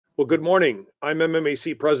Well, good morning. I'm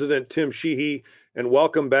MMAC President Tim Sheehy, and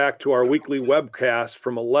welcome back to our weekly webcast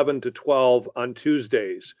from 11 to 12 on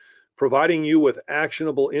Tuesdays, providing you with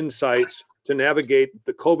actionable insights to navigate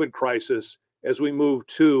the COVID crisis as we move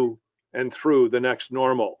to and through the next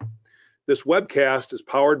normal. This webcast is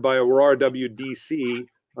powered by Aurora WDC,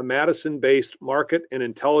 a Madison-based market and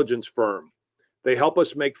intelligence firm. They help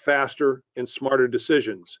us make faster and smarter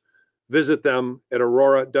decisions. Visit them at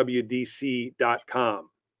aurorawdc.com.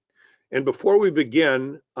 And before we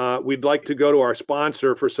begin, we'd like to go to our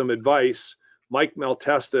sponsor for some advice, Mike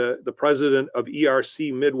Maltesta, the president of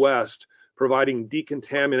ERC Midwest, providing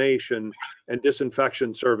decontamination and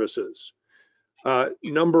disinfection services.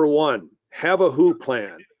 Number one, have a WHO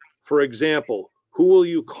plan. For example, who will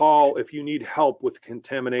you call if you need help with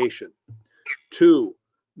contamination? 2,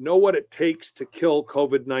 know what it takes to kill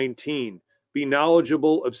COVID-19. Be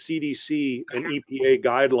knowledgeable of CDC and EPA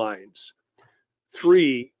guidelines.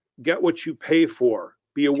 3, get what you pay for.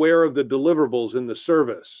 Be aware of the deliverables in the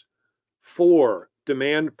service. 4,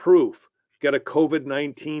 demand proof. Get a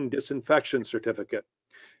COVID-19 disinfection certificate.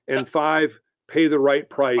 And 5, pay the right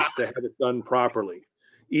price to have it done properly.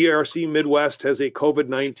 ERC Midwest has a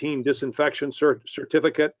COVID-19 disinfection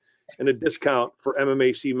certificate and a discount for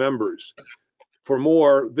MMAC members. For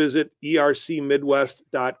more, visit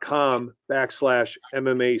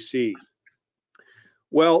ercmidwest.com/MMAC.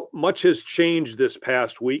 Well, much has changed this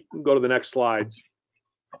past week. Go to the next slide.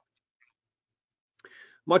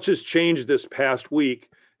 Much has changed this past week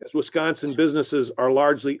as Wisconsin businesses are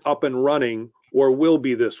largely up and running or will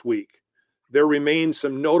be this week. There remain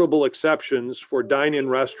some notable exceptions for dine-in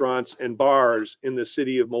restaurants and bars in the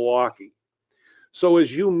city of Milwaukee. So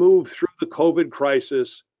as you move through the COVID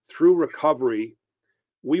crisis, through recovery,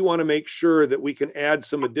 we want to make sure that we can add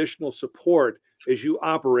some additional support as you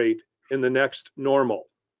operate in the next normal.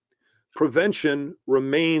 Prevention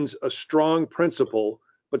remains a strong principle,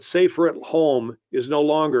 but safer at home is no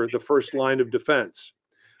longer the first line of defense.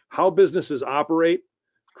 How businesses operate,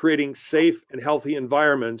 creating safe and healthy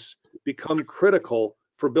environments, become critical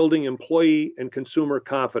for building employee and consumer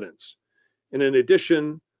confidence. And in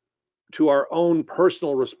addition to our own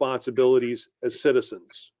personal responsibilities as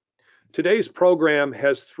citizens. Today's program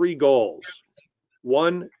has 3 goals.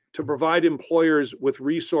 1, to provide employers with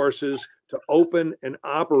resources to open and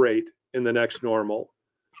operate in the next normal.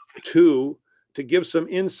 2, to give some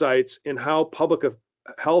insights in how public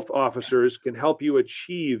health officers can help you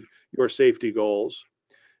achieve your safety goals.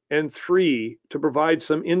 And 3, to provide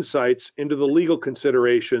some insights into the legal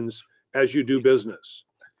considerations as you do business.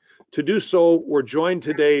 To do so, we're joined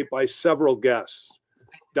today by several guests.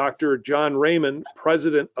 Dr. John Raymond,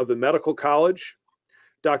 president of the Medical College,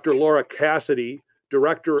 Dr. Laura Cassidy,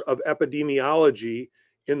 director of epidemiology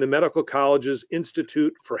in the Medical College's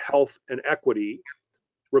Institute for Health and Equity,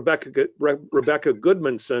 Rebecca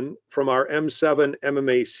Goodmanson from our M7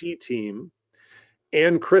 MMAC team,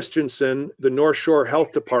 Ann Christiansen, the North Shore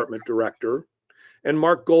Health Department director, and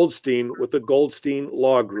Mark Goldstein with the Goldstein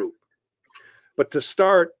Law Group. But to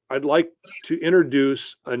start, I'd like to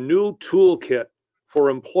introduce a new toolkit for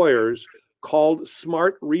employers called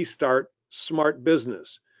Smart Restart Smart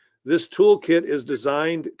Business. This toolkit is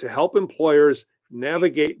designed to help employers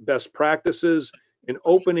navigate best practices in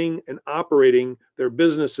opening and operating their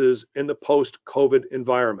businesses in the post-COVID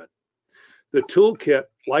environment. The toolkit,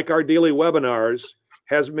 like our daily webinars,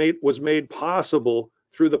 was made possible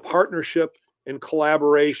through the partnership and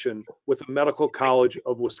collaboration with the Medical College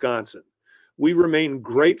of Wisconsin. We remain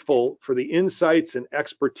grateful for the insights and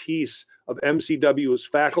expertise of MCW's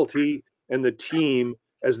faculty and the team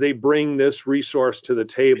as they bring this resource to the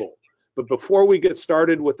table. But before we get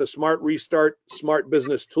started with the Smart Restart Smart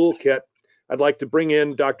Business Toolkit, I'd like to bring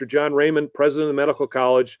in Dr. John Raymond, president of the Medical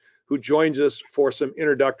College, who joins us for some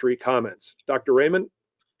introductory comments. Dr. Raymond?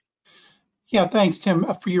 Yeah, thanks, Tim,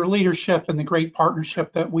 for your leadership and the great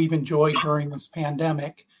partnership that we've enjoyed during this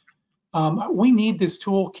pandemic. We need this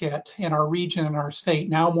toolkit in our region and our state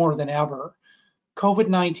now more than ever.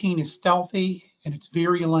 COVID-19 is stealthy and it's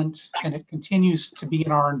virulent and it continues to be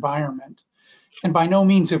in our environment. And by no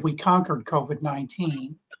means have we conquered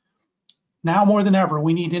COVID-19. Now more than ever,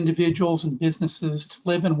 we need individuals and businesses to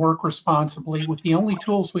live and work responsibly with the only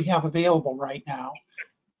tools we have available right now: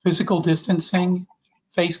 physical distancing,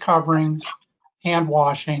 face coverings, hand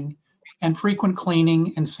washing, and frequent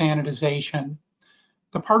cleaning and sanitization.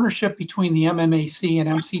 The partnership between the MMAC and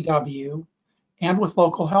MCW and with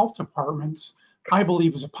local health departments, I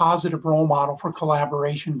believe, is a positive role model for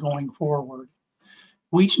collaboration going forward.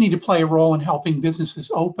 We each need to play a role in helping businesses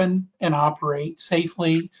open and operate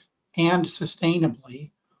safely and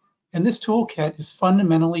sustainably. And this toolkit is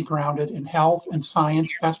fundamentally grounded in health and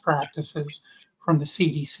science best practices from the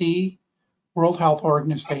CDC, World Health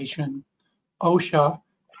Organization, OSHA,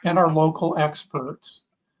 and our local experts.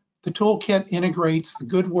 The toolkit integrates the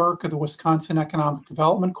good work of the Wisconsin Economic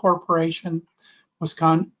Development Corporation,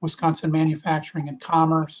 Wisconsin Manufacturing and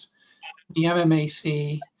Commerce, the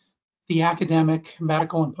MMAC, the academic,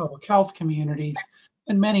 medical, and public health communities,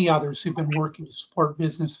 and many others who've been working to support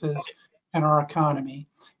businesses and our economy.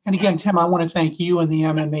 And again, Tim, I want to thank you and the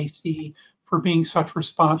MMAC for being such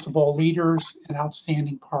responsible leaders and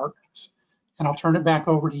outstanding partners. And I'll turn it back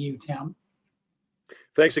over to you, Tim.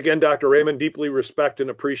 Thanks again, Dr. Raymond. Deeply respect and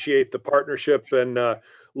appreciate the partnership, and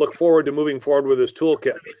look forward to moving forward with this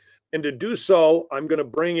toolkit. And to do so, I'm going to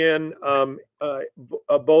bring in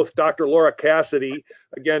both Dr. Laura Cassidy,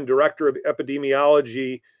 again, Director of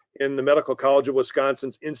Epidemiology in the Medical College of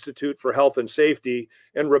Wisconsin's Institute for Health and Safety,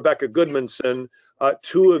 and Rebecca Goodmanson,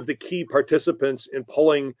 two of the key participants in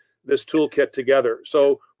pulling this toolkit together.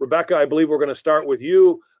 So, Rebecca, I believe we're going to start with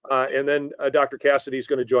you, and then Dr. Cassidy is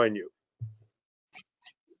going to join you.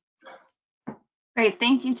 Great,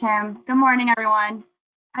 thank you, Tim. Good morning, everyone.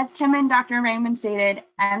 As Tim and Dr. Raymond stated,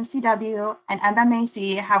 MCW and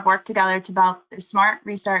MMAC have worked together to develop the Smart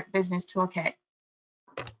Restart Business Toolkit.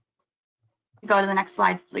 Go to the next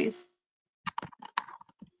slide, please.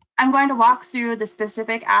 I'm going to walk through the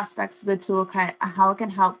specific aspects of the toolkit and how it can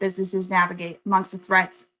help businesses navigate amongst the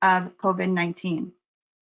threats of COVID-19.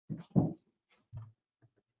 You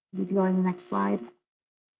can go to the next slide.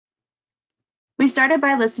 We started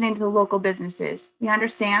by listening to the local businesses. We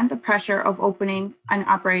understand the pressure of opening and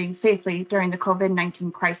operating safely during the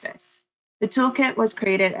COVID-19 crisis. The toolkit was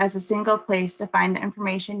created as a single place to find the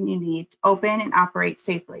information you need to open and operate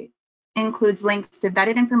safely. It includes links to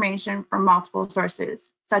vetted information from multiple sources,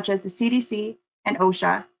 such as the CDC and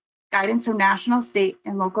OSHA, guidance from national, state,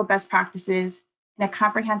 and local best practices, and a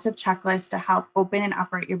comprehensive checklist to help open and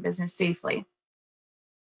operate your business safely.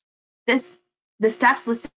 The steps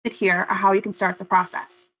listed here are how you can start the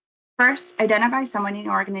process. First, identify someone in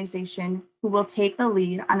your organization who will take the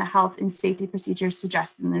lead on the health and safety procedures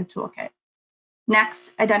suggested in the toolkit.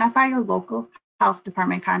 Next, identify your local health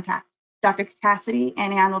department contact. Dr. Cassidy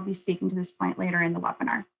and Ann will be speaking to this point later in the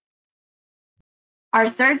webinar. Our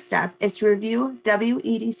third step is to review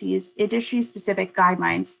WEDC's industry-specific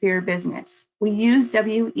guidelines for your business. We use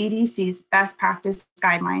WEDC's best practice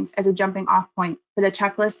guidelines as a jumping off point for the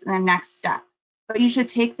checklist and the next step, but you should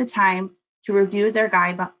take the time to review their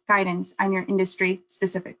guidance on your industry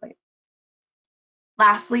specifically.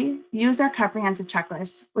 Lastly, use our comprehensive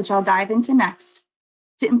checklist, which I'll dive into next,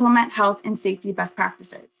 to implement health and safety best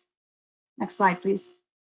practices. Next slide, please.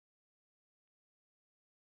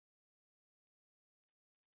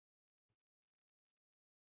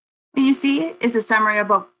 What you see is a summary of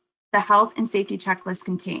what the health and safety checklist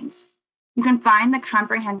contains. You can find the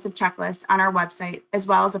comprehensive checklist on our website, as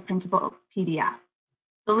well as a printable PDF.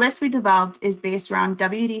 The list we developed is based around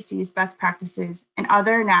WEDC's best practices and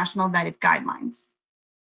other national vetted guidelines.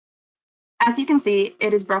 As you can see,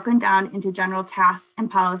 it is broken down into general tasks and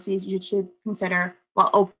policies you should consider while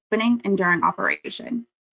opening and during operation.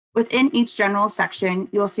 Within each general section,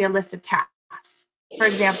 you will see a list of tasks. For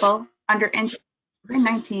example, under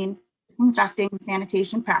COVID-19 disinfecting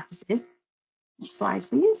sanitation practices. Next slide,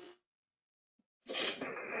 please.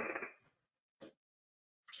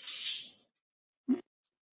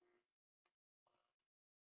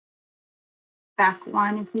 Back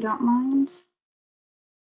one, if you don't mind.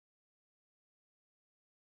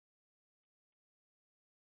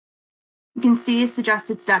 You can see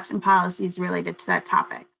suggested steps and policies related to that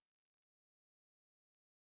topic.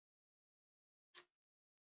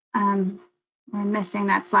 We're missing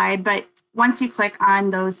that slide, but once you click on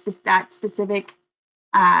that specific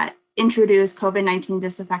introduce COVID-19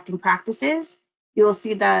 disinfecting practices, you will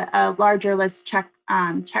see the larger list check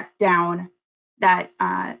down that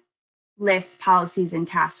lists policies and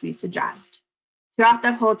tasks we suggest. Throughout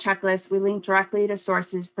the whole checklist, we link directly to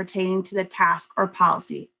sources pertaining to the task or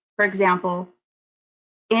policy. For example,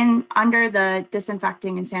 under the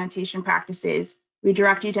disinfecting and sanitation practices, we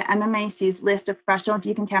direct you to MMAC's list of professional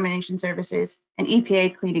decontamination services and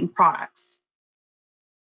EPA cleaning products.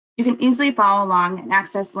 You can easily follow along and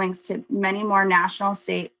access links to many more national,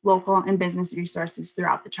 state, local, and business resources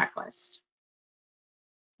throughout the checklist.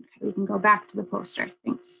 Okay, we can go back to the poster.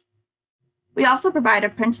 Thanks. We also provide a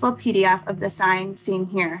printable PDF of the sign seen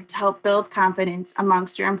here to help build confidence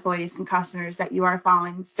amongst your employees and customers that you are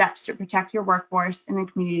following steps to protect your workforce and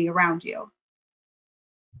the community around you.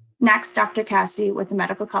 Next, Dr. Cassidy with the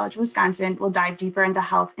Medical College of Wisconsin will dive deeper into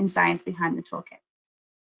health and science behind the toolkit.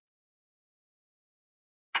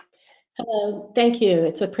 Hello, thank you.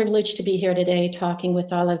 It's a privilege to be here today talking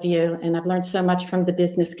with all of you, and I've learned so much from the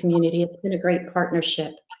business community. It's been a great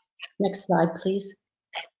partnership. Next slide, please.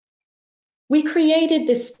 We created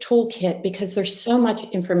this toolkit because there's so much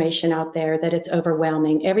information out there that it's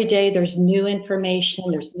overwhelming. Every day there's new information,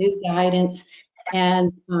 there's new guidance,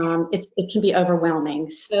 and it can be overwhelming.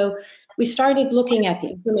 So we started looking at the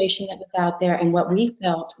information that was out there and what we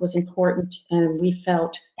felt was important and we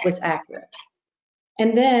felt was accurate.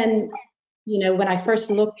 And then, you know, when I first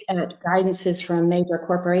looked at guidances from major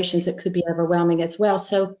corporations, it could be overwhelming as well.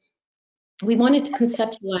 So we wanted to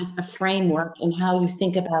conceptualize a framework and how you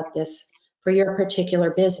think about this for your particular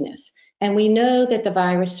business. And we know that the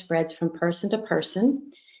virus spreads from person to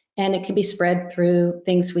person, and it can be spread through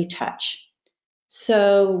things we touch.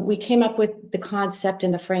 So we came up with the concept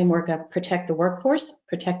and the framework of protect the workforce,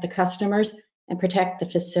 protect the customers, and protect the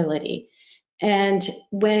facility. And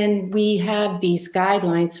when we have these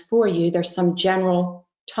guidelines for you, there's some general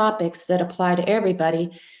topics that apply to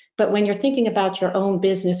everybody. But when you're thinking about your own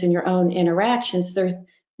business and your own interactions, there's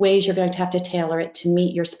ways you're going to have to tailor it to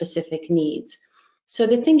meet your specific needs. So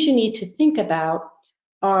the things you need to think about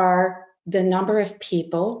are the number of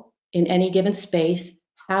people in any given space,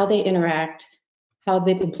 how they interact, how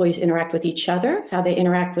the employees interact with each other, how they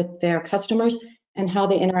interact with their customers, and how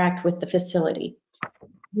they interact with the facility.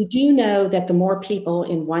 We do know that the more people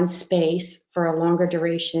in one space for a longer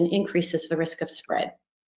duration increases the risk of spread.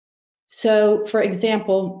 So, for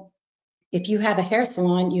example, if you have a hair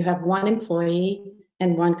salon, you have one employee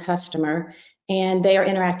and one customer, and they are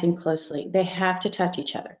interacting closely. They have to touch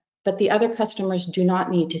each other, but the other customers do not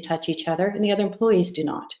need to touch each other, and the other employees do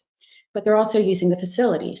not. But they're also using the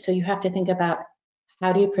facility, so you have to think about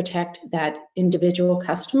how do you protect that individual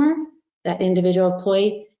customer, that individual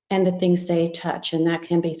employee, and the things they touch. And that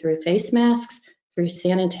can be through face masks, through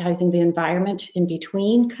sanitizing the environment in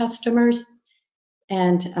between customers,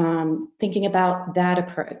 and thinking about that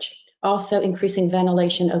approach. Also, increasing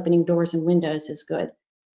ventilation, opening doors and windows is good.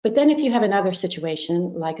 But then if you have another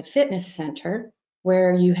situation like a fitness center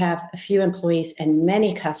where you have a few employees and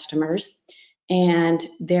many customers, and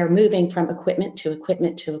they're moving from equipment to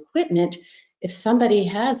equipment to equipment, if somebody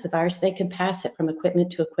has the virus, they can pass it from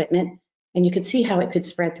equipment to equipment, and you can see how it could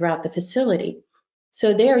spread throughout the facility.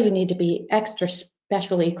 So there you need to be extra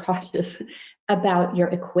especially cautious about your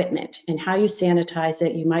equipment and how you sanitize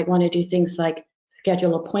it. You might want to do things like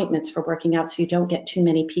schedule appointments for working out so you don't get too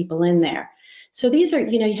many people in there. So these are,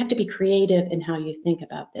 you know, you have to be creative in how you think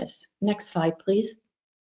about this. Next slide, please.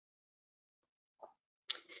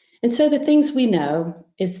 And so the things we know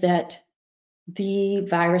is that the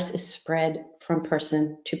virus is spread from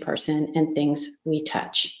person to person and things we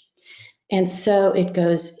touch. And so it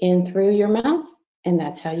goes in through your mouth, and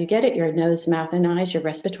that's how you get it, your nose, mouth, and eyes, your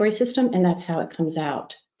respiratory system, and that's how it comes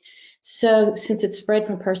out. So since it's spread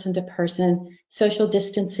from person to person, social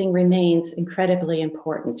distancing remains incredibly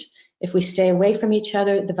important. If we stay away from each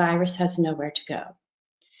other, the virus has nowhere to go.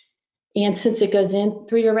 And since it goes in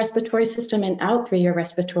through your respiratory system and out through your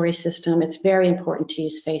respiratory system, it's very important to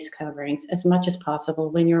use face coverings as much as possible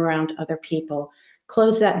when you're around other people.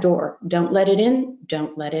 Close that door. Don't let it in,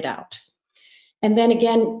 don't let it out. And then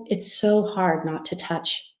again, it's so hard not to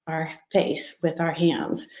touch our face with our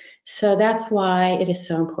hands. So that's why it is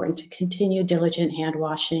so important to continue diligent hand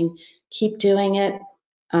washing. Keep doing it.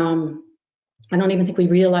 I don't even think we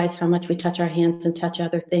realize how much we touch our hands and touch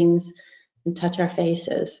other things and touch our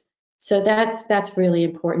faces. So that's really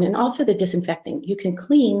important. And also the disinfecting. You can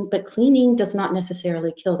clean, but cleaning does not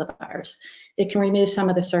necessarily kill the virus. It can remove some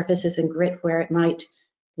of the surfaces and grit where it might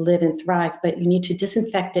live and thrive, but you need to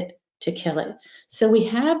disinfect it to kill it. So we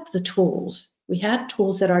have the tools. We have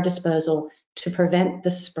tools at our disposal to prevent the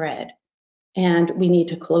spread. And we need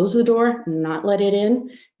to close the door, not let it in.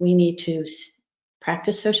 We need to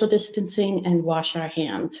practice social distancing and wash our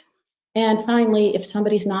hands. And finally, if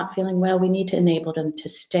somebody's not feeling well, we need to enable them to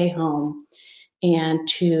stay home and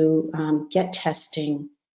to get testing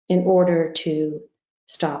in order to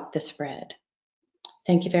stop the spread.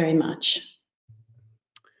 Thank you very much.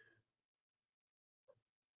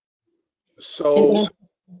 So,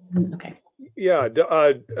 okay. Yeah,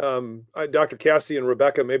 Dr. Cassidy and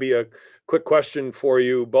Rebecca, maybe a quick question for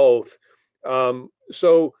you both.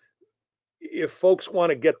 So if folks want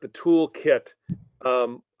to get the toolkit,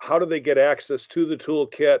 how do they get access to the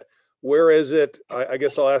toolkit? Where is it? I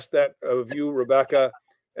guess I'll ask that of you, Rebecca.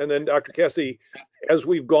 And then Dr. Cassidy, as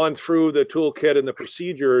we've gone through the toolkit and the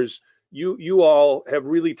procedures, you all have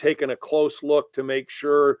really taken a close look to make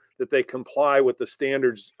sure that they comply with the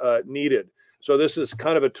standards needed. So this is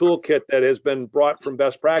kind of a toolkit that has been brought from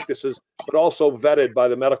best practices, but also vetted by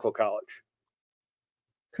the medical college.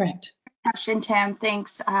 Correct. question, Tim.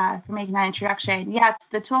 Thanks for making that introduction. Yes,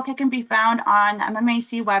 the toolkit can be found on the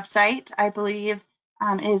MMAC website. I believe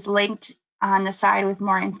it is linked on the side with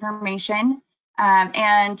more information.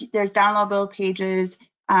 And there's downloadable pages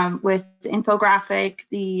with the infographic,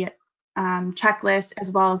 the checklist,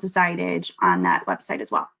 as well as the signage on that website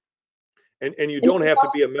as well. And you don't have to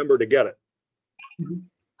be a member to get it.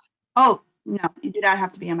 Oh, no, you do not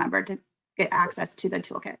have to be a member to get access to the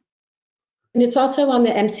toolkit. And it's also on the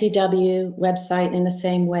MCW website in the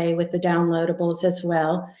same way with the downloadables as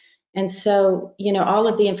well. And so, you know, all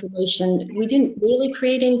of the information, we didn't really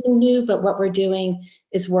create anything new, but what we're doing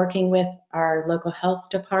is working with our local health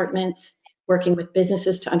departments, working with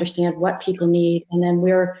businesses to understand what people need, and then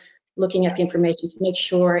we're looking at the information to make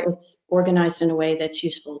sure it's organized in a way that's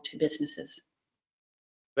useful to businesses.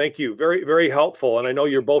 Thank you. Very, very helpful. And I know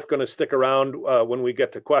you're both going to stick around when we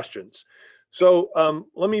get to questions. So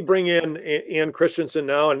let me bring in Ann Christiansen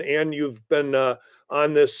now. And Ann, you've been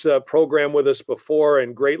on this program with us before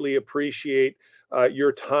and greatly appreciate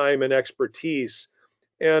your time and expertise.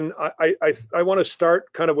 And I want to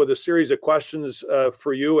start kind of with a series of questions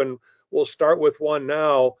for you, and we'll start with one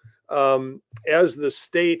now. As the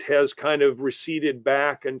state has kind of receded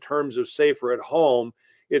back in terms of safer at home,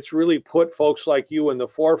 it's really put folks like you in the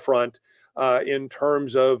forefront in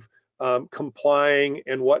terms of complying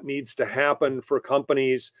and what needs to happen for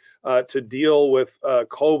companies to deal with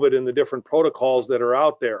COVID and the different protocols that are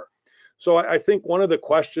out there. So I think one of the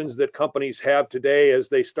questions that companies have today as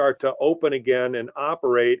they start to open again and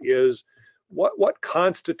operate is what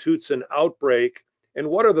constitutes an outbreak, and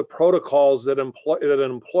what are the protocols that an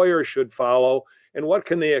employer should follow, and what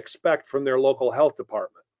can they expect from their local health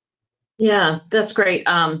department? Yeah, that's great.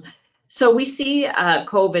 So we see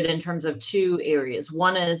COVID in terms of two areas.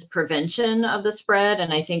 One is prevention of the spread,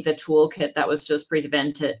 and I think the toolkit that was just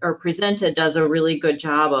presented does a really good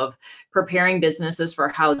job of preparing businesses for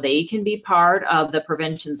how they can be part of the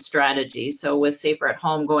prevention strategy. So with Safer at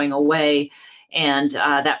Home going away, and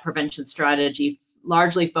that prevention strategy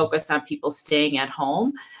largely focused on people staying at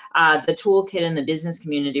home, the toolkit and the business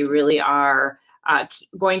community really are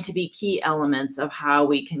going to be key elements of how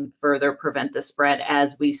we can further prevent the spread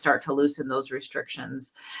as we start to loosen those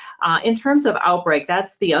restrictions. In terms of outbreak,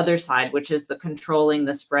 that's the other side, which is the controlling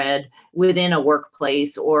the spread within a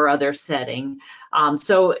workplace or other setting.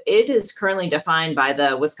 So it is currently defined by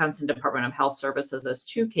the Wisconsin Department of Health Services as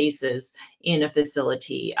 2 cases in a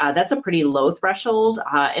facility. That's a pretty low threshold,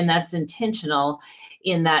 and that's intentional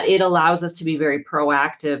in that it allows us to be very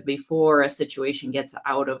proactive before a situation gets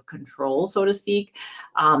out of control, so to speak,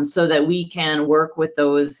 so that we can work with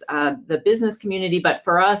those, the business community. But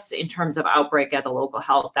for us, in terms of outbreak at the local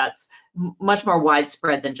health, that's much more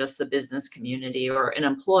widespread than just the business community or an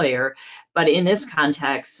employer. But in this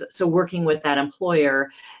context, so working with that employer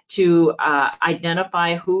to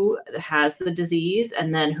identify who has the disease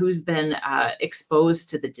and then who's been exposed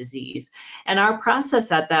to the disease. And our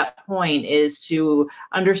process at that point is to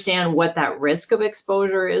understand what that risk of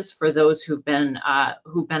exposure is for those who've been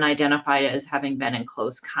identified as having been in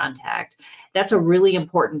close contact. That's a really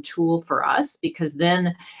important tool for us, because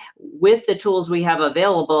then with the tools we have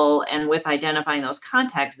available and with identifying those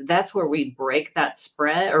contacts, that's where we break that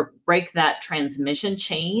spread or break that transmission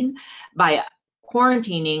chain by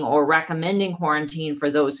quarantining or recommending quarantine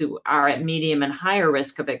for those who are at medium and higher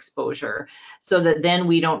risk of exposure, so that then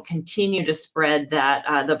we don't continue to spread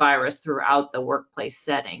that the virus throughout the workplace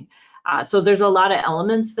setting. So there's a lot of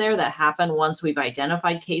elements there that happen once we've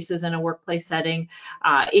identified cases in a workplace setting.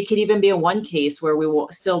 It could even be a one case where we will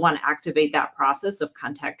still want to activate that process of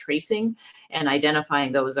contact tracing and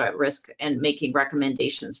identifying those at risk and making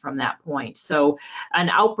recommendations from that point. So an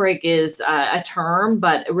outbreak is a term,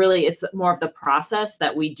 but really it's more of the process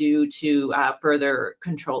that we do to further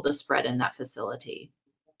control the spread in that facility.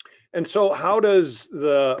 And so how does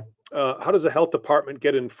the health department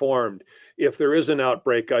get informed if there is an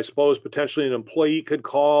outbreak? I suppose potentially an employee could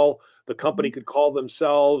call, the company could call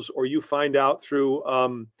themselves, or you find out through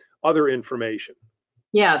other information.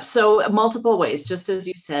 Yeah, so multiple ways, just as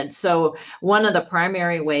you said. So one of the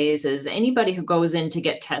primary ways is anybody who goes in to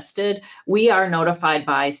get tested, we are notified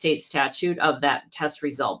by state statute of that test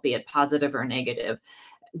result, be it positive or negative.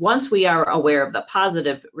 Once we are aware of the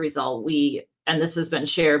positive result, and this has been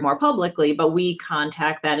shared more publicly, but we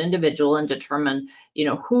contact that individual and determine,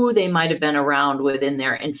 who they might have been around within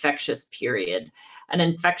their infectious period. An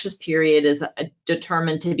infectious period is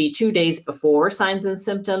determined to be 2 days before signs and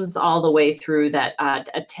symptoms, all the way through that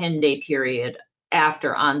a 10-day period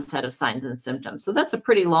after onset of signs and symptoms. So that's a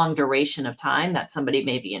pretty long duration of time that somebody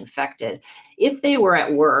may be infected. If they were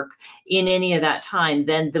at work in any of that time,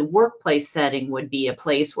 then the workplace setting would be a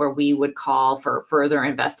place where we would call for further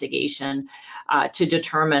investigation to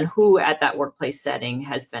determine who at that workplace setting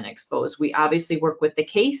has been exposed. We obviously work with the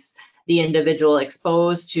case, the individual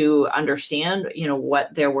exposed, to understand,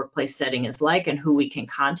 what their workplace setting is like and who we can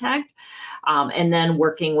contact. And then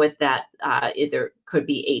working with that, either could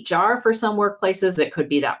be HR for some workplaces, it could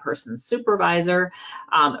be that person's supervisor.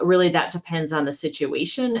 Really, that depends on the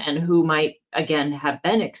situation and who might, again, have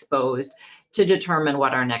been exposed to determine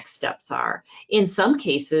what our next steps are. In some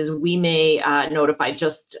cases, we may notify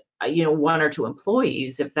just one or two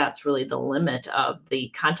employees if that's really the limit of the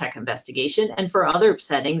contact investigation. And for other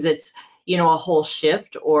settings, it's a whole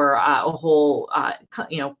shift or a whole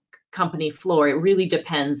company floor. It really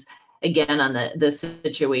depends, again, on the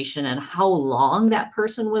situation and how long that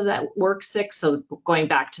person was at work sick. So going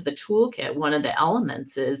back to the toolkit, one of the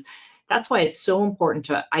elements is that's why it's so important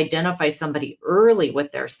to identify somebody early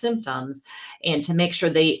with their symptoms and to make sure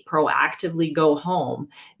they proactively go home,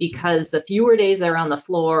 because the fewer days they're on the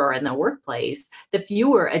floor or in the workplace, the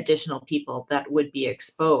fewer additional people that would be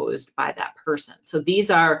exposed by that person. So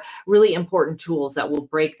these are really important tools that will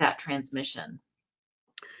break that transmission.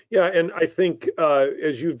 Yeah, and I think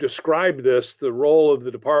as you've described this, the role of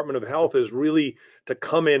the Department of Health is really to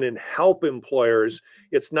come in and help employers.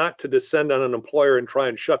 It's not to descend on an employer and try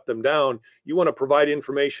and shut them down. You want to provide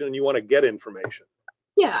information and you want to get information.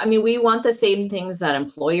 Yeah, I mean, we want the same things that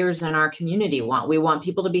employers in our community want. We want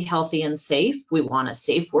people to be healthy and safe. We want a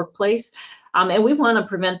safe workplace. And we want to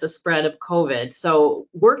prevent the spread of COVID. So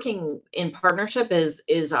working in partnership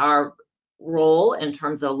is our role in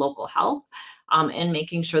terms of local health. And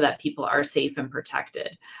making sure that people are safe and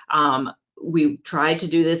protected. We try to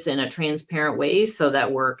do this in a transparent way so that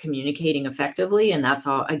we're communicating effectively, and that's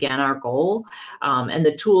all, again, our goal. And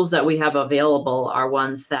the tools that we have available are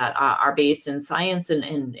ones that are based in science, and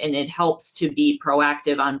it helps to be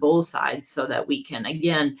proactive on both sides so that we can,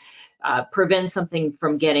 again, prevent something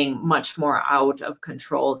from getting much more out of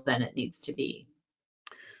control than it needs to be.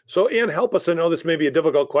 So Ann, help us, I know this may be a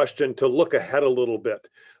difficult question, to look ahead a little bit.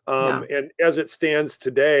 And as it stands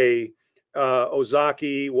today,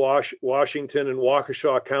 Ozaukee, Washington, and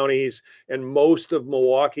Waukesha counties and most of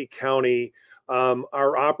Milwaukee County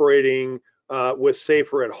are operating with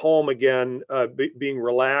safer at home again, being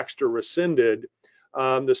relaxed or rescinded.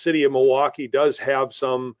 The city of Milwaukee does have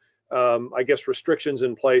some, I guess, restrictions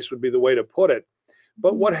in place would be the way to put it.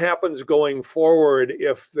 But what happens going forward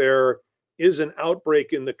if there is an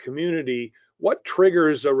outbreak in the community? What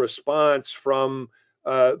triggers a response from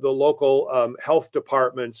the local health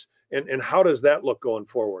departments, and how does that look going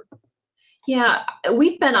forward? Yeah,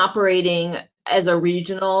 we've been operating as a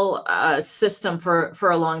regional system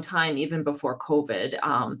for a long time, even before COVID.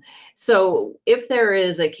 So if there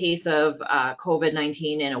is a case of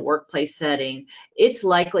COVID-19 in a workplace setting, it's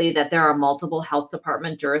likely that there are multiple health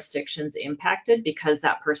department jurisdictions impacted, because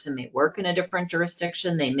that person may work in a different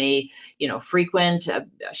jurisdiction. They may, frequent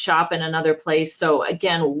shop in another place. So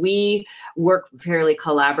again, we work fairly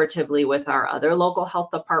collaboratively with our other local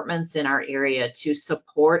health departments in our area to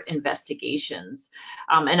support investigations.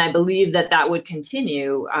 And I believe that would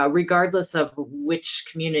continue regardless of which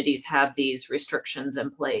communities have these restrictions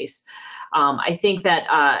in place. I think that,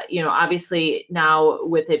 obviously now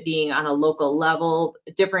with it being on a local level,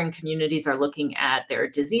 different communities are looking at their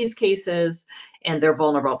disease cases and their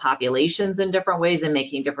vulnerable populations in different ways and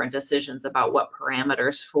making different decisions about what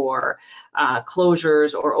parameters for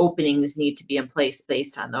closures or openings need to be in place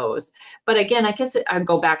based on those. But again, I guess I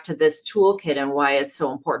go back to this toolkit and why it's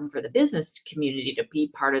so important for the business community to be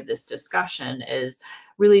part of this discussion is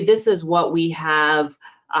really this is what we have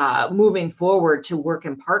moving forward to work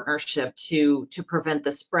in partnership to prevent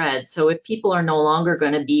the spread. So if people are no longer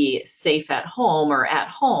going to be safe at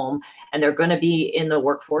home and they're going to be in the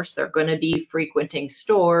workforce, they're going to be frequenting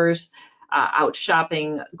stores, out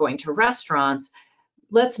shopping, going to restaurants,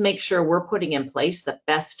 let's make sure we're putting in place the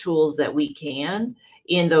best tools that we can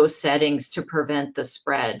in those settings to prevent the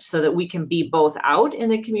spread so that we can be both out in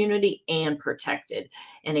the community and protected.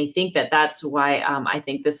 And I think that's why I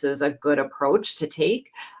think this is a good approach to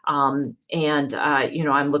take. I'm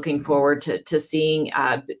looking forward to seeing,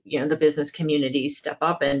 the business community step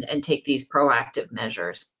up and take these proactive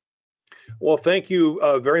measures. Well, thank you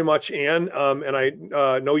very much, Ann. And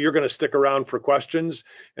I know you're going to stick around for questions.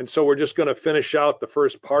 And so we're just going to finish out the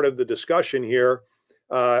first part of the discussion here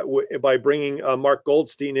by bringing Mark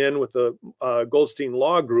Goldstein in with the Goldstein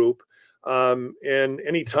Law Group. And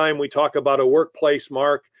anytime we talk about a workplace,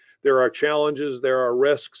 Mark, there are challenges, there are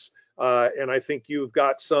risks. and I think you've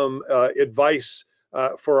got some advice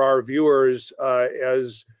for our viewers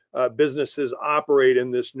as businesses operate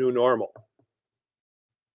in this new normal.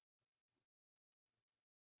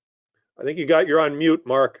 I think you're on mute,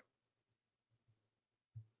 Mark.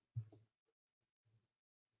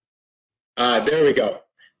 There we go.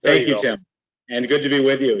 Thank you, Tim, and good to be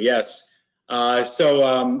with you. Yes.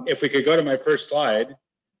 So if we could go to my first slide.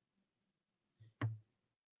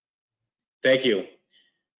 Thank you.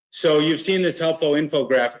 So you've seen this helpful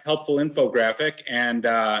infographic, and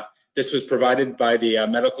this was provided by the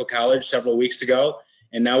Medical College several weeks ago,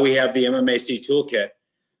 and now we have the MMAC toolkit.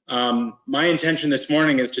 My intention this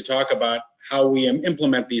morning is to talk about how we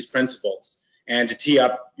implement these principles and to tee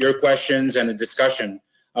up your questions and a discussion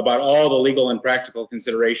about all the legal and practical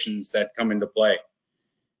considerations that come into play.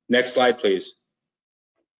 Next slide, please.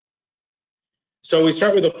 So we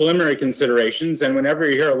start with the preliminary considerations, and whenever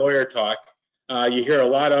you hear a lawyer talk, you hear a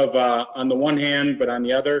lot of on the one hand, but on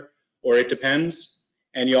the other, or it depends,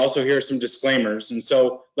 and you also hear some disclaimers. And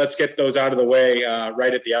so let's get those out of the way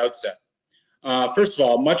right at the outset. First of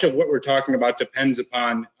all, much of what we're talking about depends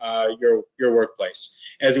upon your workplace.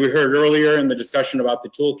 As we heard earlier in the discussion about the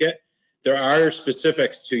toolkit, there are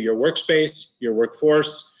specifics to your workspace, your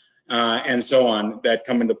workforce, and so on that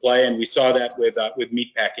come into play, and we saw that with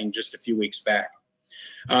meatpacking just a few weeks back.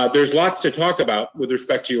 There's lots to talk about with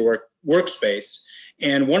respect to your workspace,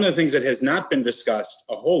 and one of the things that has not been discussed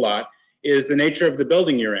a whole lot is the nature of the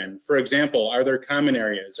building you're in. For example, are there common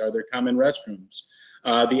areas? Are there common restrooms?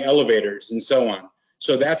 The elevators, and so on.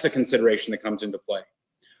 So that's a consideration that comes into play.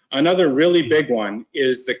 Another really big one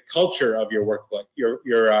is the culture of your workplace, your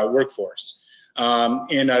workforce.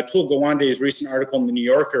 In Atul Gawande's recent article in the New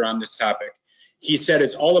Yorker on this topic, he said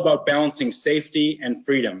it's all about balancing safety and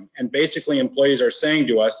freedom. And basically employees are saying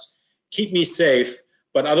to us, keep me safe,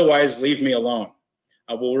 but otherwise leave me alone.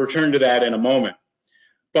 We'll return to that in a moment.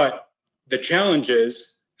 But the challenge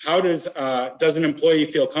is, how does an employee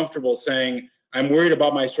feel comfortable saying, I'm worried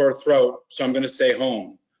about my sore throat, so I'm going to stay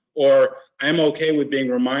home, or I'm okay with being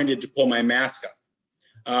reminded to pull my mask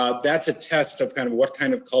up. That's a test of kind of what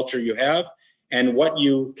kind of culture you have and what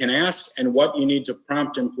you can ask and what you need to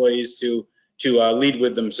prompt employees to lead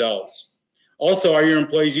with themselves. Also, are your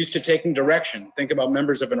employees used to taking direction? Think about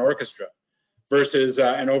members of an orchestra versus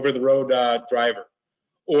an over-the-road driver.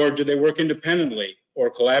 Or do they work independently or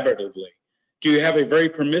collaboratively? Do you have a very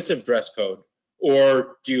permissive dress code?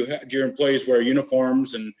 Or do your employees wear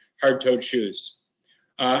uniforms and hard-toed shoes?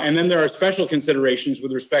 And then there are special considerations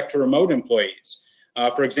with respect to remote employees.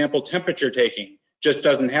 For example, temperature taking just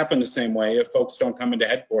doesn't happen the same way if folks don't come into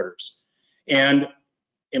headquarters. And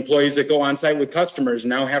employees that go on site with customers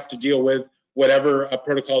now have to deal with whatever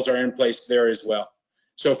protocols are in place there as well.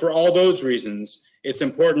 So for all those reasons, it's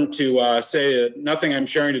important to say that nothing I'm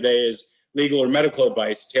sharing today is legal or medical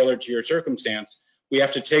advice tailored to your circumstance. We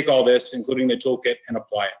have to take all this, including the toolkit, and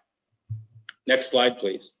apply it. Next slide,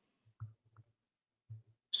 please.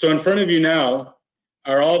 So in front of you now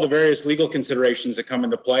are all the various legal considerations that come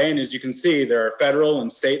into play. And as you can see, there are federal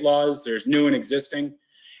and state laws, there's new and existing,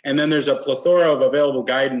 and then there's a plethora of available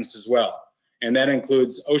guidance as well. And that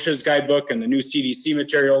includes OSHA's guidebook and the new CDC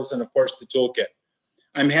materials, and of course the toolkit.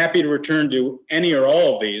 I'm happy to return to any or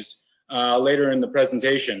all of these later in the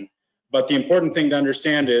presentation, but the important thing to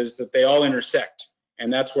understand is that they all intersect.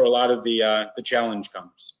 And that's where a lot of the challenge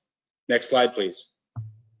comes. Next slide, please.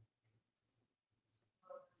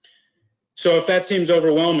 So if that seems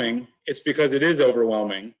overwhelming, it's because it is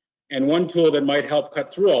overwhelming. And one tool that might help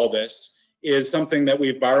cut through all this is something that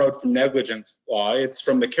we've borrowed from negligence law. It's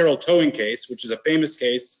from the Carroll towing case, which is a famous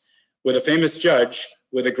case with a famous judge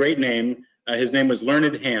with a great name. His name was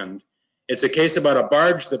Learned Hand. It's a case about a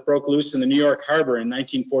barge that broke loose in the New York harbor in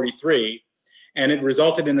 1943. And it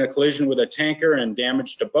resulted in a collision with a tanker and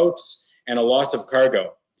damage to boats and a loss of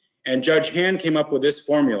cargo. And Judge Hand came up with this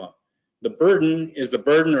formula. The burden is the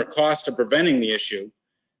burden or cost of preventing the issue.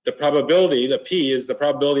 The probability, the P, is the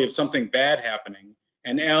probability of something bad happening,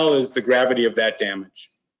 and L is the gravity of that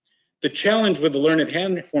damage. The challenge with the Learned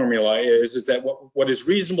Hand formula is that what is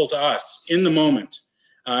reasonable to us in the moment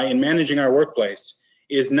in managing our workplace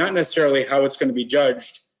is not necessarily how it's going to be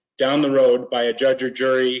judged down the road by a judge or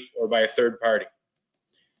jury or by a third party.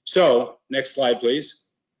 So, next slide, please.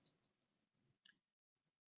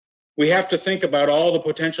 We have to think about all the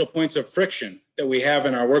potential points of friction that we have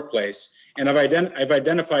in our workplace, and I've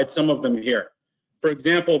identified some of them here. For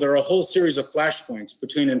example, there are a whole series of flashpoints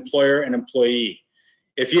between employer and employee.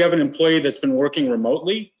 If you have an employee that's been working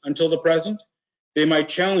remotely until the present, they might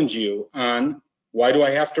challenge you on, why do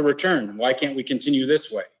I have to return? Why can't we continue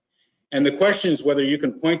this way? And the question is whether you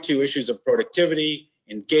can point to issues of productivity,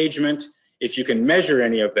 engagement, if you can measure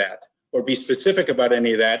any of that or be specific about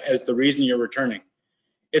any of that as the reason you're returning.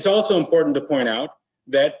 It's also important to point out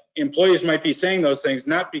that employees might be saying those things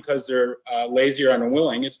not because they're lazy or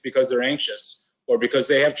unwilling, it's because they're anxious, or because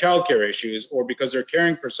they have childcare issues, or because they're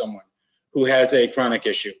caring for someone who has a chronic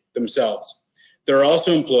issue themselves. There are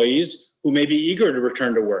also employees who may be eager to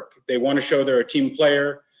return to work. They want to show they're a team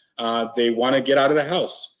player, they want to get out of the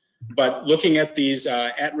house. But looking at these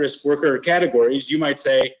at-risk worker categories, you might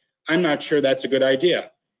say, I'm not sure that's a good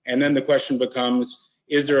idea. And then the question becomes,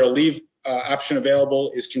 is there a leave option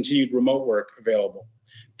available? Is continued remote work available?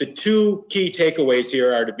 The two key takeaways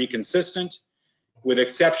here are to be consistent with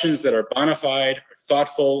exceptions that are bona fide,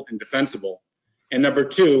 thoughtful, and defensible. And number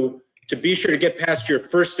two, to be sure to get past your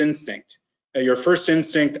first instinct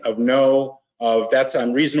of no, of that's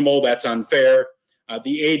unreasonable, that's unfair.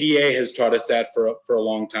 The ADA has taught us that for a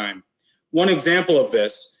long time. One example of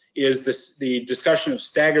this is the discussion of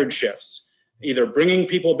staggered shifts, either bringing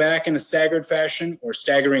people back in a staggered fashion or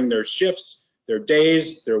staggering their shifts, their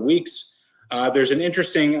days, their weeks. There's an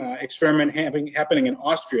interesting experiment happening in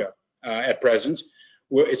Austria at present.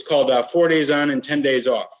 It's called 4 days on and 10 days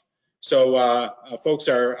off. So folks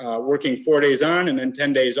are working 4 days on and then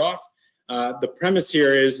 10 days off. The premise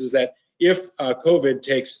here is that if COVID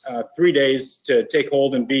takes 3 days to take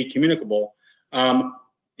hold and be communicable,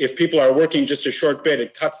 if people are working just a short bit,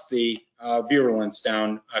 it cuts the virulence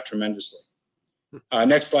down tremendously.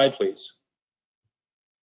 Next slide, please.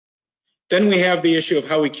 Then we have the issue of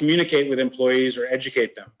how we communicate with employees or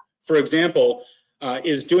educate them. For example,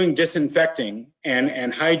 is doing disinfecting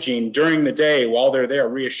and hygiene during the day while they're there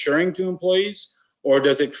reassuring to employees, or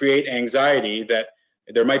does it create anxiety that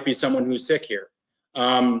there might be someone who's sick here?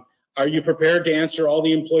 Are you prepared to answer all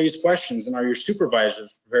the employees' questions, and are your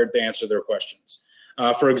supervisors prepared to answer their questions?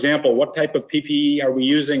 For example, what type of PPE are we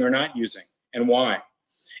using or not using, and why?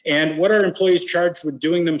 And what are employees charged with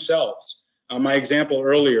doing themselves? My example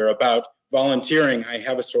earlier about volunteering, I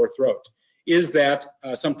have a sore throat. Is that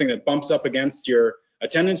something that bumps up against your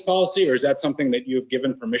attendance policy, or is that something that you've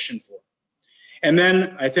given permission for? And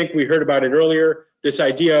then I think we heard about it earlier, this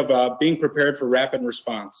idea of being prepared for rapid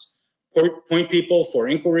response. Point people for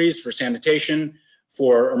inquiries, for sanitation,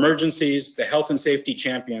 for emergencies, the health and safety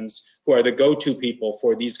champions who are the go-to people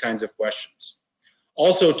for these kinds of questions.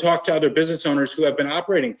 Also talk to other business owners who have been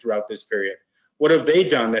operating throughout this period. What have they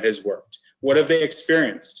done that has worked? What have they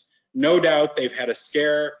experienced? No doubt they've had a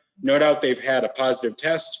scare, no doubt they've had a positive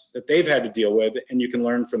test that they've had to deal with, and you can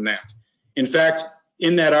learn from that. In fact,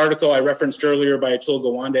 in that article I referenced earlier by Atul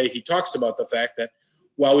Gawande, he talks about the fact that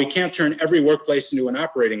while we can't turn every workplace into an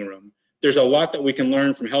operating room, there's a lot that we can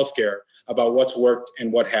learn from healthcare about what's worked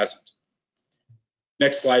and what hasn't.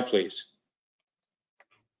 Next slide, please.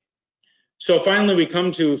 So finally, we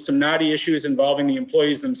come to some knotty issues involving the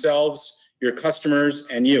employees themselves, your customers,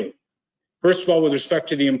 and you. First of all, with respect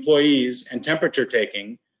to the employees and temperature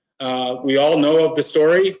taking, we all know of the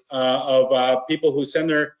story of people who send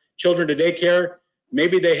their children to daycare.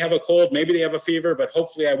 Maybe they have a cold, maybe they have a fever, but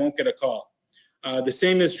hopefully I won't get a call. The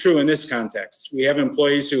same is true in this context. We have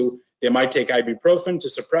employees who they might take ibuprofen to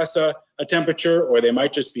suppress a temperature, or they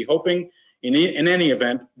might just be hoping. In any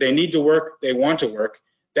event, they need to work, they want to work.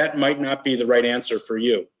 That might not be the right answer for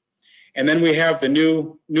you. And then we have the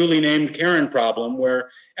newly named Karen problem, where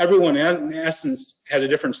everyone in essence has a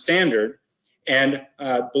different standard and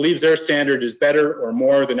believes their standard is better or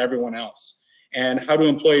more than everyone else. And how do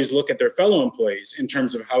employees look at their fellow employees in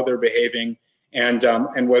terms of how they're behaving and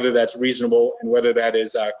whether that's reasonable and whether that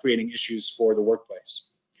is creating issues for the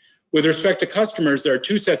workplace. With respect to customers, there are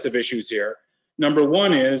two sets of issues here. Number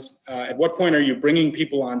one is, at what point are you bringing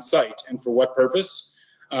people on site and for what purpose?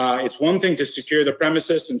 It's one thing to secure the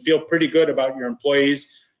premises and feel pretty good about your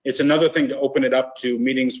employees. It's another thing to open it up to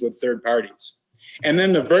meetings with third parties. And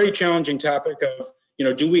then the very challenging topic of,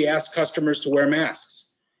 do we ask customers to wear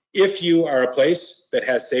masks? If you are a place that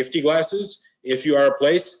has safety glasses, if you are a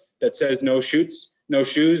place that says no shoes, no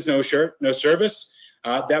shirt, no service,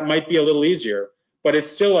 that might be a little easier. But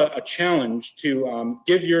it's still a challenge to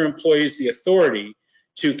give your employees the authority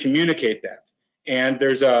to communicate that. And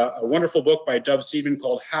there's a wonderful book by Dov Seidman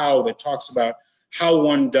called How that talks about how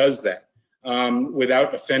one does that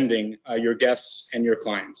without offending your guests and your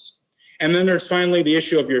clients. And then there's finally the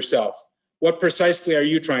issue of yourself. What precisely are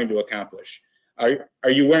you trying to accomplish?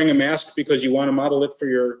 Are you wearing a mask because you want to model it for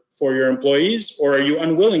your employees, or are you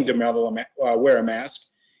unwilling to wear a mask,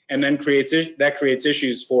 and then that creates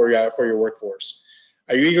issues for your workforce?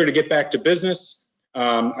 Are you eager to get back to business?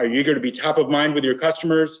 Are you eager to be top of mind with your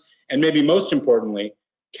customers? And maybe most importantly,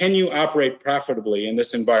 can you operate profitably in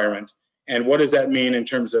this environment? And what does that mean in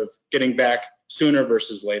terms of getting back sooner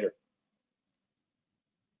versus later.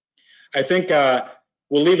 I think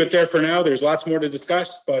we'll leave it there for now. There's lots more to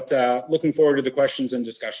discuss, but looking forward to the questions and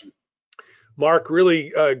discussion. Mark,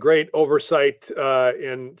 really great oversight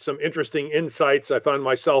and some interesting insights. I found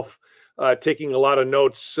myself taking a lot of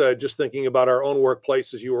notes just thinking about our own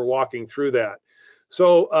workplace as you were walking through that.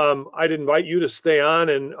 So I'd invite you to stay on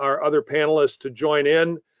and our other panelists to join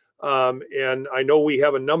in. And I know we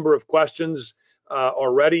have a number of questions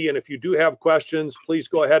already. And if you do have questions, please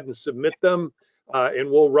go ahead and submit them.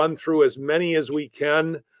 And we'll run through as many as we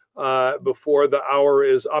can before the hour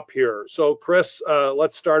is up here. So Chris,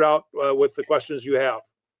 let's start out with the questions you have.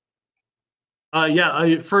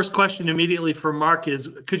 First question immediately for Mark is,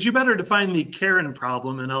 could you better define the Karen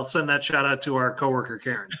problem? And I'll send that shout out to our coworker,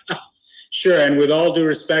 Karen. Sure, and with all due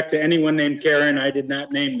respect to anyone named Karen, I did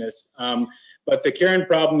not name this. But the Karen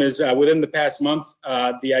problem is within the past month,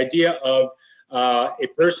 the idea of a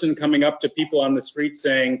person coming up to people on the street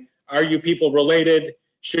saying, are you people related?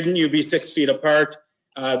 Shouldn't you be 6 feet apart?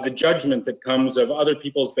 The judgment that comes of other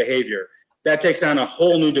people's behavior. That takes on a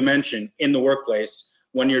whole new dimension in the workplace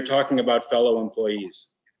when you're talking about fellow employees.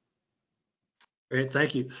 Great,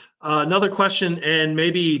 thank you. Another question, and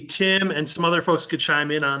maybe Tim and some other folks could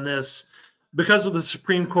chime in on this. Because of the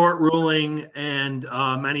Supreme Court ruling and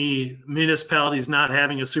many municipalities not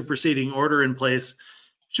having a superseding order in place,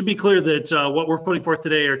 it should be clear that what we're putting forth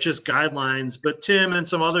today are just guidelines. But Tim and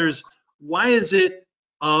some others, why is it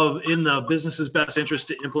in the business's best interest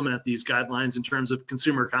to implement these guidelines in terms of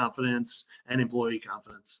consumer confidence and employee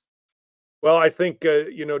confidence? Well, I think,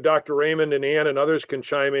 Dr. Raymond and Ann and others can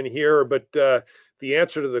chime in here, but the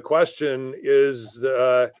answer to the question is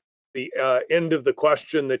the end of the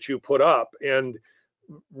question that you put up. And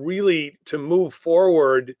really, to move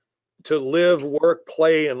forward, to live, work,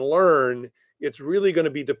 play, and learn, it's really going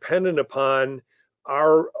to be dependent upon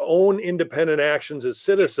our own independent actions as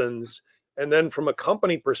citizens. And then from a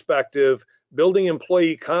company perspective, building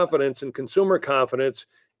employee confidence and consumer confidence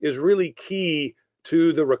is really key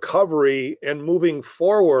to the recovery and moving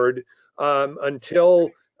forward until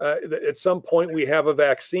at some point we have a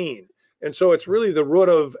vaccine. And so it's really the root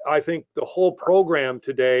of, I think, the whole program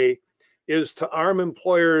today is to arm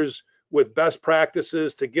employers with best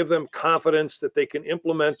practices, to give them confidence that they can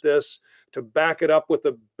implement this, to back it up with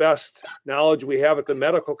the best knowledge we have at the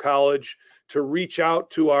medical college, to reach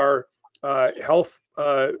out to our health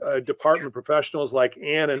department professionals like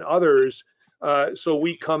Ann and others, so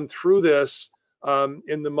we come through this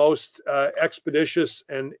in the most expeditious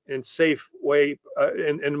and safe way,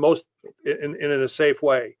 in a safe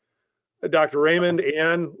way. Dr. Raymond,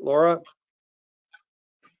 Ann, Laura?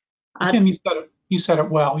 Tim, you said it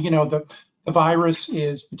well. The virus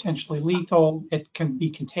is potentially lethal. It can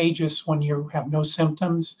be contagious when you have no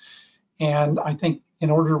symptoms. And I think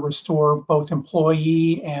in order to restore both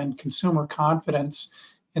employee and consumer confidence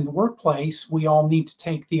in the workplace, we all need to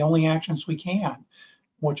take the only actions we can,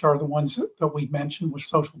 which are the ones that we've mentioned with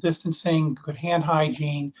social distancing, good hand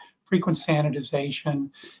hygiene, frequent sanitization,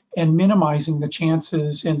 and minimizing the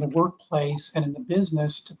chances in the workplace and in the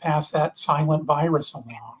business to pass that silent virus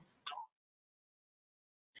along.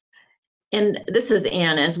 And this is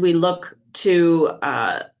Ann. As we look to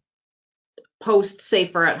post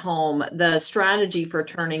safer at home, the strategy for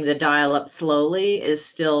turning the dial up slowly is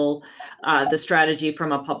still the strategy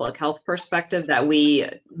from a public health perspective that we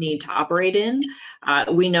need to operate in.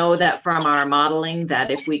 We know that from our modeling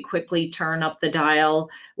that if we quickly turn up the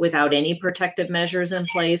dial without any protective measures in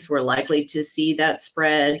place, we're likely to see that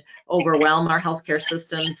spread overwhelm our healthcare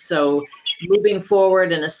system. So moving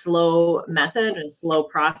forward in a slow method and slow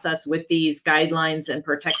process with these guidelines and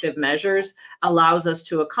protective measures allows us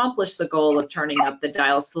to accomplish the goal of turning up the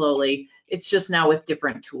dial slowly. It's just now with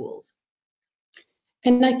different tools.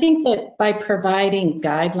 And I think that by providing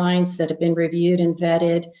guidelines that have been reviewed and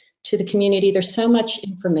vetted to the community, there's so much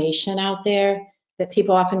information out there that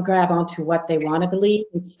people often grab onto what they want to believe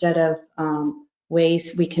instead of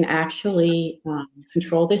ways we can actually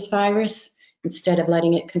control this virus instead of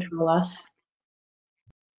letting it control us.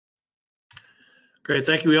 Great,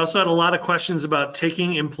 thank you. We also had a lot of questions about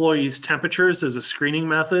taking employees' temperatures as a screening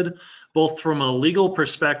method, both from a legal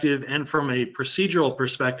perspective and from a procedural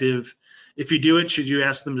perspective. If you do it, should you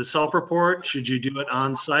ask them to self-report? Should you do it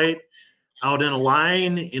on site, out in a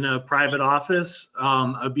line, in a private office?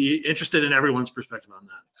 I'd be interested in everyone's perspective on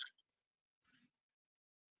that.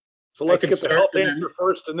 So let's get the health answer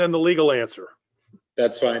first and then the legal answer.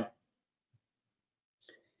 That's fine.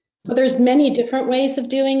 Well, there's many different ways of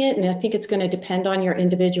doing it, and I think it's going to depend on your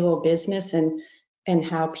individual business and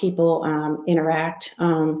how people interact.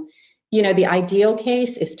 You know, the ideal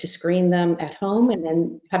case is to screen them at home and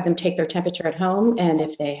then have them take their temperature at home. And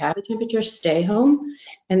if they have a temperature, stay home.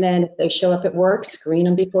 And then if they show up at work, screen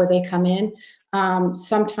them before they come in.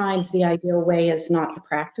 Sometimes the ideal way is not the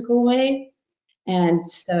practical way. And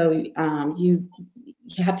so you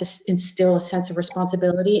have to instill a sense of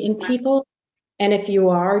responsibility in people. And if you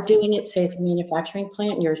are doing it, say it's a manufacturing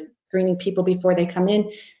plant and you're screening people before they come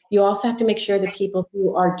in, you also have to make sure that people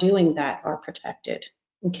who are doing that are protected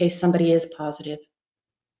in case somebody is positive.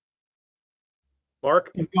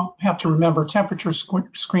 Mark? You don't have to remember temperature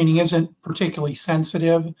screening isn't particularly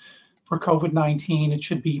sensitive for COVID-19. It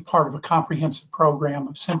should be part of a comprehensive program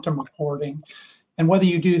of symptom reporting. And whether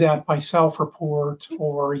you do that by self-report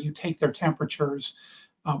or you take their temperatures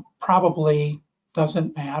probably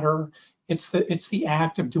doesn't matter. It's the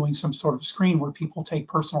act of doing some sort of screen where people take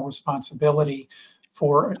personal responsibility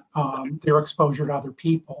for their exposure to other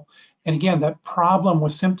people. And again, the problem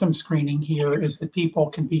with symptom screening here is that people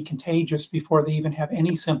can be contagious before they even have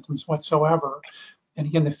any symptoms whatsoever. And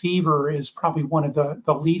again, the fever is probably one of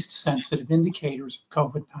the least sensitive indicators of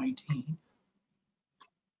COVID-19.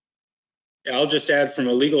 I'll just add from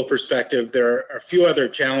a legal perspective, there are a few other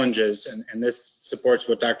challenges, and this supports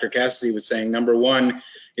what Dr. Cassidy was saying. Number one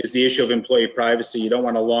is the issue of employee privacy. You don't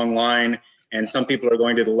want a long line, and some people are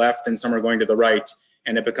going to the left and some are going to the right,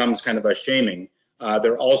 and it becomes kind of a shaming.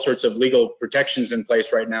 There are all sorts of legal protections in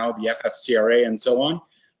place right now, the FFCRA and so on,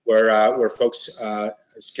 where folks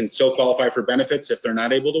can still qualify for benefits if they're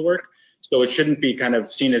not able to work. So it shouldn't be kind of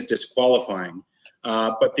seen as disqualifying.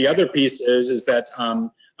 But the other piece is that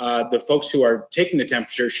the folks who are taking the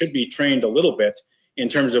temperature should be trained a little bit in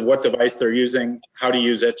terms of what device they're using, how to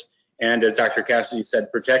use it, and as Dr. Cassidy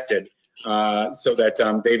said, protected, so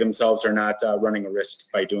that they themselves are not running a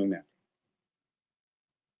risk by doing that.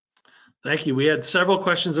 Thank you. We had several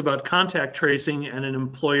questions about contact tracing and an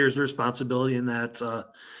employer's responsibility in that,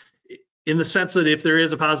 in the sense that if there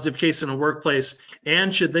is a positive case in a workplace,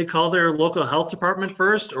 and should they call their local health department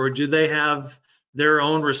first, or do they have their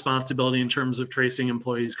own responsibility in terms of tracing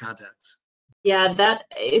employees' contacts? Yeah, that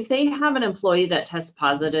if they have an employee that tests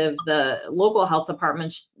positive, the local health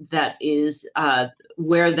department that is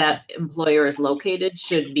where that employer is located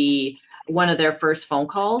should be one of their first phone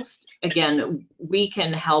calls. Again, we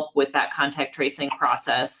can help with that contact tracing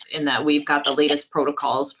process in that we've got the latest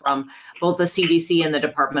protocols from both the CDC and the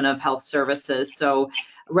Department of Health Services. So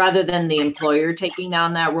rather than the employer taking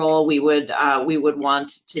down that role, we would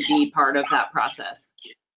want to be part of that process.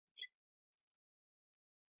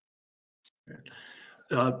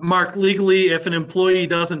 Mark, legally, if an employee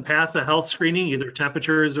doesn't pass a health screening, either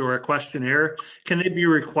temperatures or a questionnaire, can they be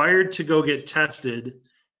required to go get tested?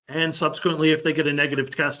 And subsequently, if they get a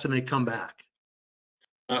negative test, and they come back?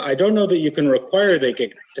 I don't know that you can require they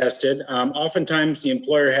get tested. Oftentimes, the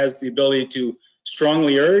employer has the ability to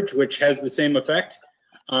strongly urge, which has the same effect.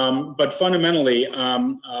 But fundamentally,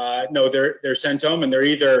 no, they're sent home and they're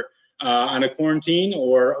either on a quarantine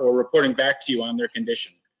or reporting back to you on their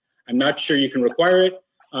condition. I'm not sure you can require it,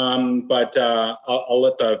 but I'll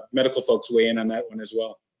let the medical folks weigh in on that one as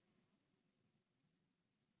well.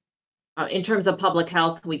 In terms of public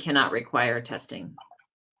health, we cannot require testing.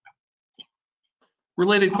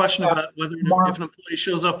 Related question about whether if an employee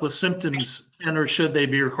shows up with symptoms, and or should they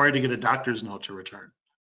be required to get a doctor's note to return?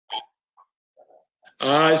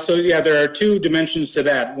 So yeah, there are two dimensions to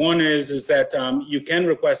that. One is that you can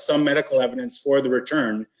request some medical evidence for the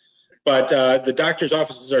return, but the doctor's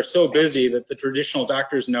offices are so busy that the traditional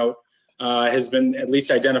doctor's note has been at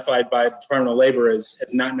least identified by the Department of Labor as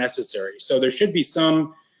not necessary. So there should be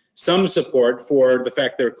some support for the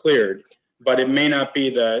fact they're cleared, but it may not be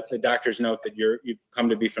the doctor's note that you've come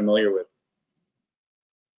to be familiar with.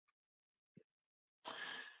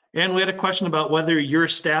 And we had a question about whether your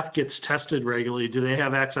staff gets tested regularly. Do they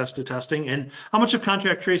have access to testing? And how much of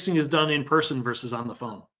contact tracing is done in person versus on the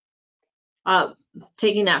phone?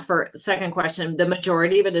 Taking that for the second question, the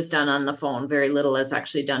majority of it is done on the phone. Very little is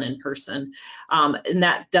actually done in person. And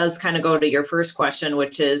that does kind of go to your first question,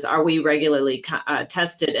 which is, are we regularly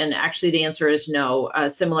tested? And actually the answer is no.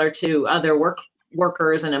 Similar to other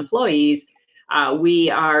workers and employees, we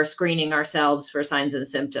are screening ourselves for signs and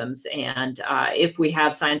symptoms. And if we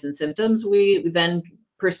have signs and symptoms, we then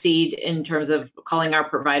proceed in terms of calling our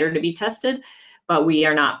provider to be tested. But we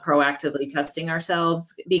are not proactively testing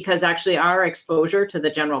ourselves because actually our exposure to the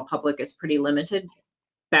general public is pretty limited,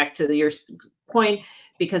 back to your point,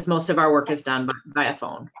 because most of our work is done by a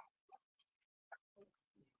phone.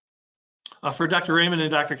 For Dr. Raymond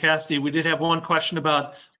and Dr. Cassidy, we did have one question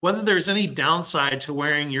about whether there's any downside to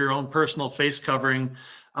wearing your own personal face covering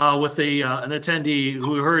with an attendee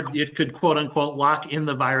who heard it could quote unquote lock in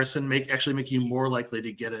the virus and actually make you more likely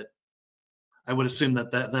to get it. I would assume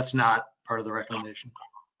that's not part of the recommendation.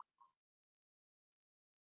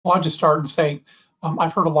 Well, I'll just start and say,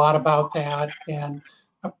 I've heard a lot about that, and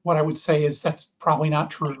what I would say is that's probably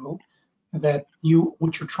not true. That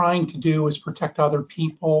what you're trying to do is protect other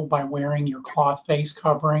people by wearing your cloth face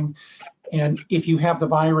covering. And if you have the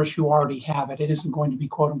virus, you already have it. It isn't going to be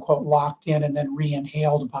quote unquote locked in and then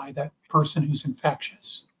re-inhaled by the person who's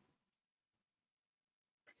infectious.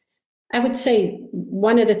 I would say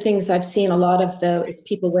one of the things I've seen a lot of, though, is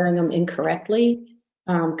people wearing them incorrectly,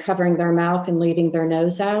 covering their mouth and leaving their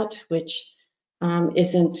nose out, which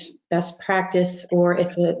isn't best practice, or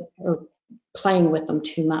playing with them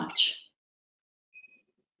too much.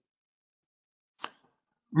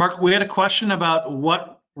 Mark, we had a question about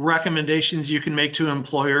what recommendations you can make to an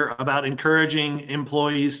employer about encouraging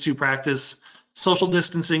employees to practice social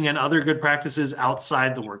distancing and other good practices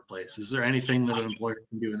outside the workplace. Is there anything that an employer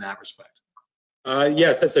can do in that respect?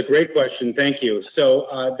 Yes, that's a great question. Thank you.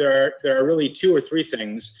 So there are really two or three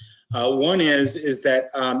things. One is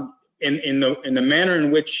that in the manner in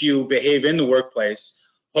which you behave in the workplace,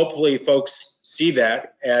 hopefully folks see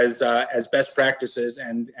that as best practices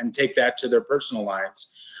and take that to their personal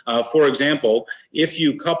lives. For example, if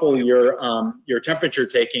you couple your temperature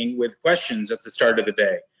taking with questions at the start of the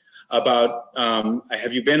day about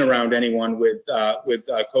have you been around anyone with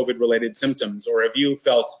COVID-related symptoms, or have you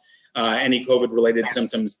felt any COVID-related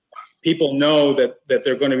symptoms, people know that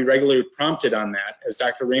they're going to be regularly prompted on that. As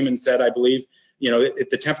Dr. Raymond said, I believe,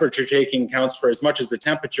 the temperature taking counts for as much as the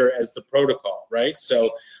temperature as the protocol, right? So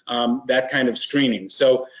that kind of screening.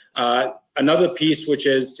 So another piece, which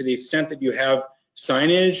is to the extent that you have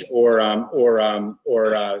signage or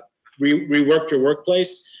reworked your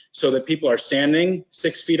workplace so that people are standing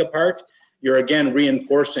 6 feet apart, you're again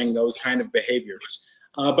reinforcing those kind of behaviors.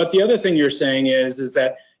 But the other thing you're saying is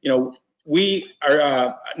that we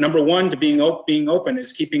are number one to being open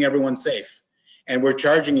is keeping everyone safe, and we're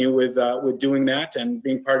charging you with doing that and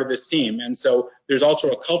being part of this team. And so there's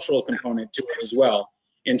also a cultural component to it as well,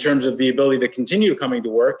 in terms of the ability to continue coming to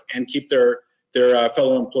work and keep their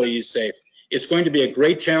fellow employees safe. It's going to be a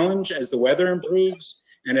great challenge as the weather improves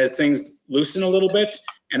and as things loosen a little bit.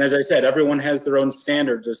 And as I said, everyone has their own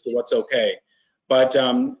standards as to what's okay. But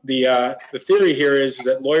the theory here is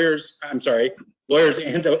that lawyers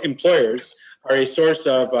and employers are a source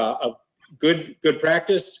of good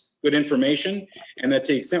practice, good information, and that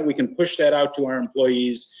to the extent we can push that out to our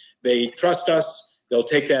employees, they trust us, they'll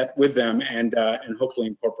take that with them and hopefully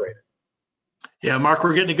incorporate it. Yeah, Mark,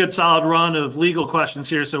 we're getting a good solid run of legal questions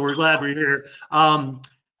here, so we're glad we're here.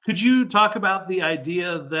 Could you talk about the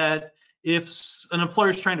idea that if an employer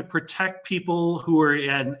is trying to protect people who are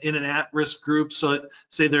in an at-risk group, so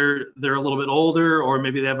say they're a little bit older, or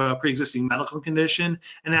maybe they have a pre-existing medical condition,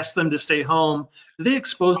 and ask them to stay home, do they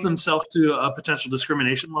expose themselves to a potential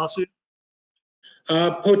discrimination lawsuit?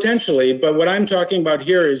 Potentially, but what I'm talking about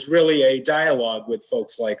here is really a dialogue with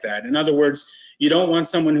folks like that. In other words, you don't want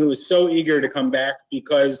someone who is so eager to come back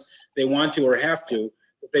because they want to or have to,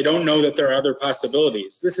 that they don't know that there are other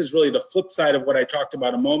possibilities. This is really the flip side of what I talked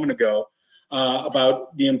about a moment ago,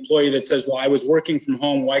 about the employee that says, well, I was working from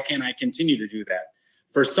home, why can't I continue to do that?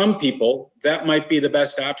 For some people, that might be the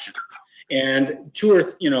best option. And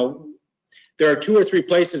there are 2 or 3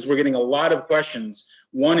 places we're getting a lot of questions.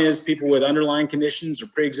 One is people with underlying conditions or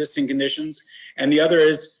pre-existing conditions, and the other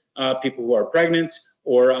is people who are pregnant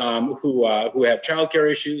or who have childcare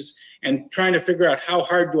issues, and trying to figure out how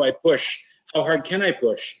hard can I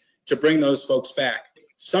push to bring those folks back.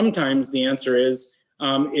 Sometimes the answer is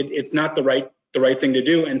it's not the right thing to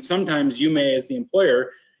do, and sometimes you may, as the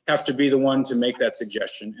employer, have to be the one to make that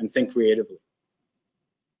suggestion and think creatively.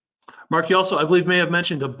 Mark, you also, I believe, may have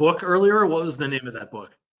mentioned a book earlier. What was the name of that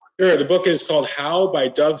book? Sure. The book is called How by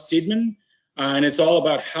Dov Seidman, and it's all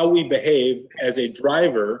about how we behave as a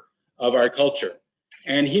driver of our culture.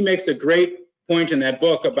 And he makes a great point in that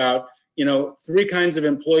book about 3 kinds of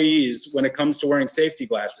employees when it comes to wearing safety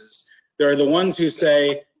glasses. There are the ones who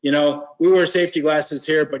say, we wear safety glasses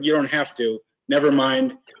here, but you don't have to. Never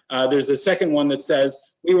mind. There's the second one that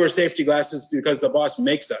says, we wear safety glasses because the boss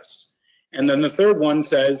makes us. And then the third one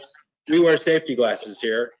says, we wear safety glasses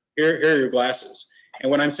here. Here are your glasses. And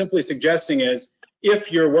what I'm simply suggesting is,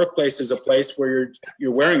 if your workplace is a place where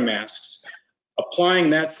you're wearing masks, applying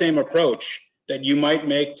that same approach that you might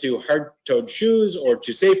make to hard-toed shoes or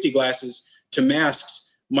to safety glasses to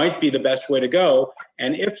masks might be the best way to go.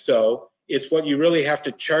 And if so, it's what you really have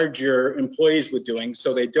to charge your employees with doing,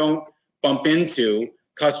 so they don't bump into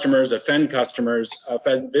customers,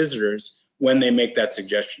 offend visitors when they make that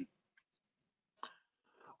suggestion.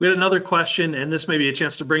 We had another question, and this may be a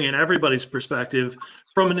chance to bring in everybody's perspective,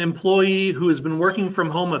 from an employee who has been working from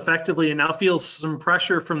home effectively and now feels some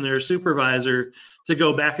pressure from their supervisor to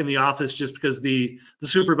go back in the office just because the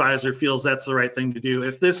supervisor feels that's the right thing to do.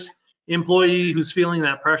 If this employee who's feeling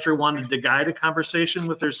that pressure wanted to guide a conversation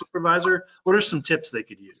with their supervisor, what are some tips they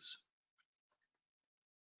could use?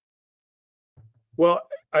 Well,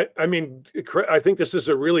 I mean, I think this is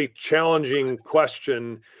a really challenging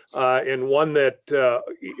question and one that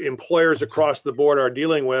employers across the board are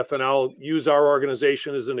dealing with. And I'll use our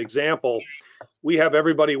organization as an example. We have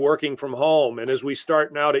everybody working from home. And as we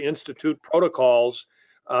start now to institute protocols,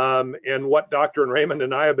 and what Dr. and Raymond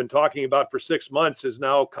and I have been talking about for 6 months is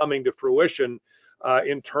now coming to fruition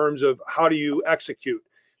in terms of how do you execute.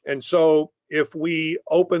 And so if we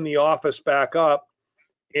open the office back up,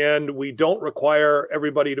 and we don't require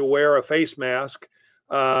everybody to wear a face mask,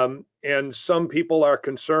 and some people are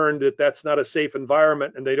concerned that that's not a safe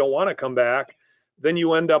environment and they don't want to come back, then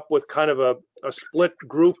you end up with kind of a split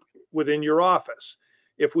group within your office.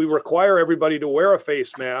 If we require everybody to wear a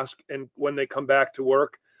face mask and when they come back to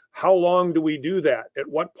work, how long do we do that? At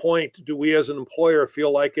what point do we as an employer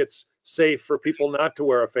feel like it's safe for people not to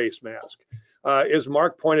wear a face mask? As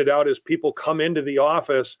Mark pointed out, as people come into the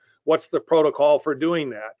office, what's the protocol for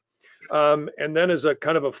doing that? And then as a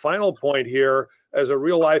kind of a final point here, as a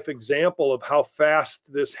real life example of how fast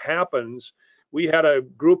this happens, we had a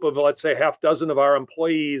group of, let's say, half dozen of our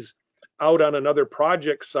employees out on another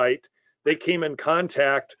project site. They came in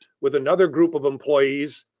contact with another group of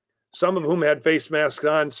employees, some of whom had face masks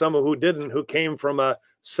on, some of who didn't, who came from a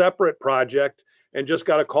separate project, and just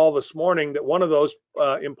got a call this morning that one of those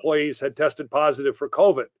employees had tested positive for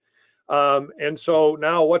COVID. And so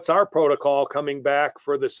now what's our protocol coming back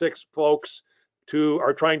for the 6 folks who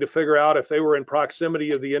are trying to figure out if they were in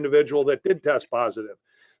proximity of the individual that did test positive?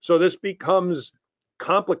 So this becomes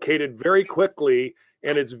complicated very quickly,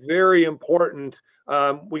 and it's very important.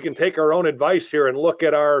 We can take our own advice here and look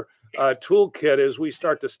at our toolkit as we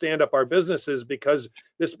start to stand up our businesses, because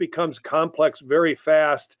this becomes complex very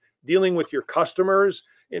fast, dealing with your customers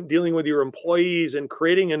and dealing with your employees and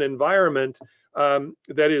creating an environment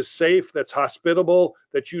that is safe, that's hospitable,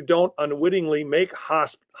 that you don't unwittingly make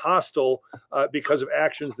hostile because of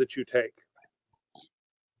actions that you take.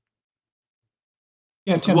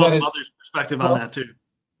 Yeah, Tim, Well, that is others' perspective on that too.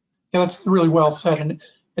 Yeah, that's really well said, and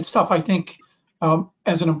it's tough. I think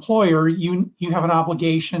as an employer, you have an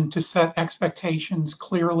obligation to set expectations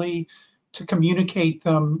clearly, to communicate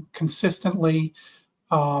them consistently,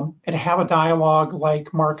 and have a dialogue,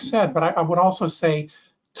 like Mark said. But I would also say,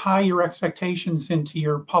 tie your expectations into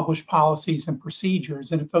your published policies and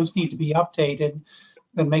procedures, and if those need to be updated,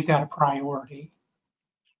 then make that a priority.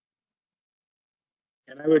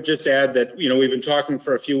 And I would just add that, we've been talking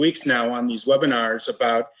for a few weeks now on these webinars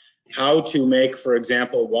about how to make, for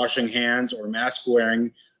example, washing hands or mask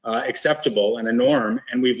wearing acceptable and a norm.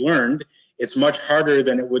 And we've learned it's much harder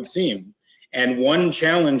than it would seem. And one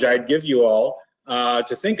challenge I'd give you all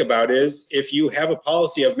to think about is, if you have a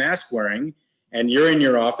policy of mask wearing and you're in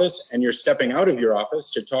your office and you're stepping out of your office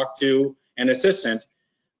to talk to an assistant,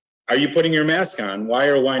 are you putting your mask on? Why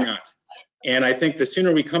or why not? And I think the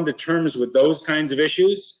sooner we come to terms with those kinds of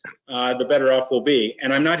issues, the better off we'll be.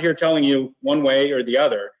 And I'm not here telling you one way or the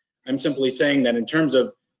other. I'm simply saying that in terms of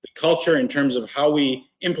the culture, in terms of how we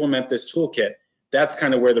implement this toolkit, that's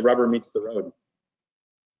kind of where the rubber meets the road.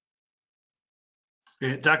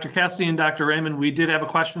 Dr. Cassidy and Dr. Raymond, we did have a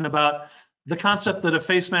question about the concept that a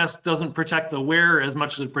face mask doesn't protect the wearer as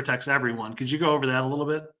much as it protects everyone. Could you go over that a little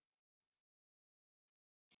bit?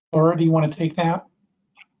 Laura, do you want to take that?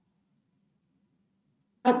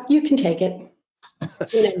 You can take it.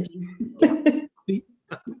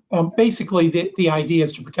 Basically, the idea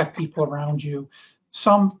is to protect people around you.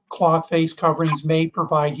 Some cloth face coverings may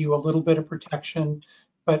provide you a little bit of protection,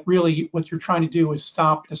 but really what you're trying to do is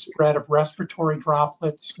stop the spread of respiratory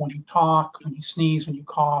droplets when you talk, when you sneeze, when you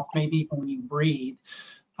cough, maybe even when you breathe,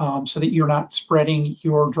 so that you're not spreading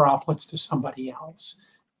your droplets to somebody else.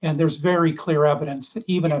 And there's very clear evidence that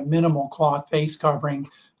even a minimal cloth face covering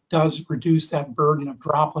does reduce that burden of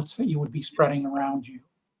droplets that you would be spreading around you.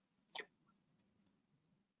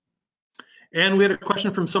 And we had a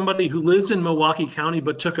question from somebody who lives in Milwaukee County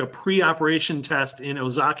but took a pre-operation test in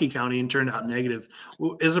Ozaukee County and turned out negative.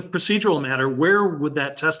 As a procedural matter, where would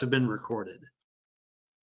that test have been recorded?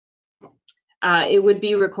 It would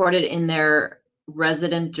be recorded in their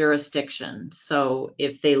resident jurisdiction. So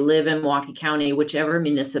if they live in Milwaukee County, whichever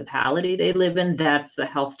municipality they live in, that's the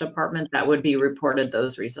health department that would be reported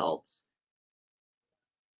those results.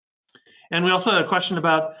 And we also had a question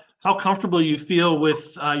about how comfortable you feel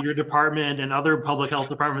with your department and other public health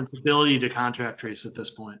departments' ability to contact trace at this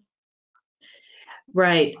point.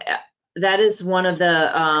 Right. That is one of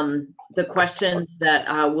the questions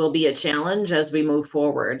that will be a challenge as we move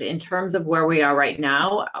forward. In terms of where we are right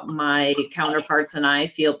now, my counterparts and I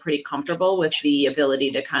feel pretty comfortable with the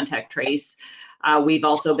ability to contact trace. We've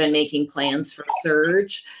also been making plans for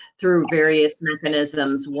surge through various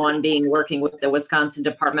mechanisms, one being working with the Wisconsin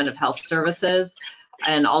Department of Health Services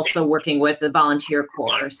and also working with the volunteer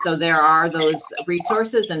corps. So there are those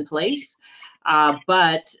resources in place.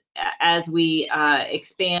 But as we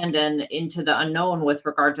expand and into the unknown with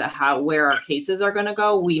regard to where our cases are going to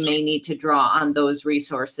go, we may need to draw on those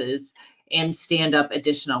resources and stand up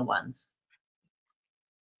additional ones.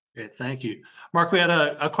 Great, thank you. Mark, we had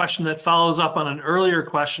a question that follows up on an earlier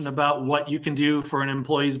question about what you can do for an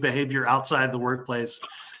employee's behavior outside the workplace.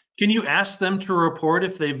 Can you ask them to report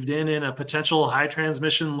if they've been in a potential high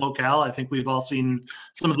transmission locale? I think we've all seen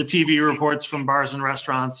some of the TV reports from bars and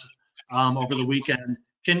restaurants over the weekend.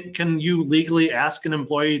 Can you legally ask an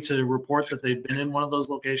employee to report that they've been in one of those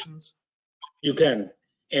locations? You can.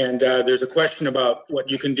 And there's a question about what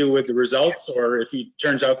you can do with the results, or if it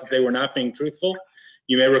turns out that they were not being truthful.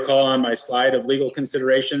 You may recall on my slide of legal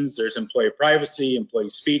considerations, there's employee privacy, employee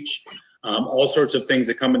speech, all sorts of things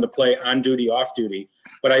that come into play on duty, off duty.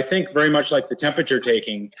 But I think very much like the temperature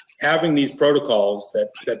taking, having these protocols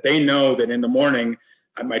that they know that in the morning,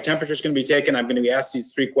 my temperature is going to be taken, I'm going to be asked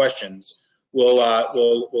these 3 questions, will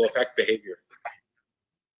affect behavior.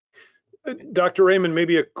 Dr. Raymond,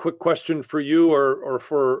 maybe a quick question for you or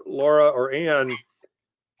for Laura or Ann.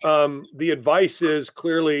 The advice is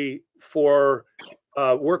clearly for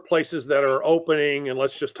workplaces that are opening, and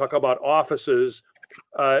let's just talk about offices,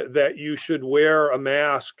 that you should wear a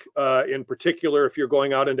mask, in particular if you're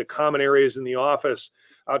going out into common areas in the office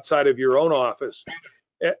outside of your own office.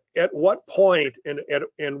 At what point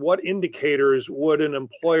and what indicators would an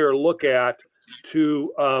employer look at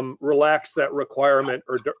to relax that requirement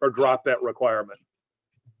or drop that requirement?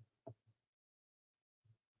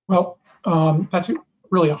 Well, that's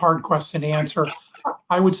really a hard question to answer.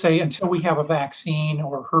 I would say until we have a vaccine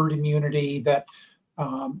or herd immunity, that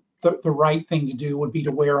the right thing to do would be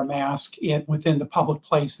to wear a mask within the public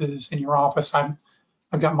places in your office. I've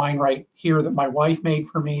got mine right here that my wife made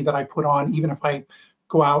for me that I put on even if I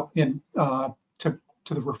go out in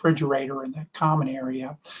to the refrigerator in that common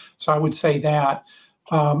area. So I would say that.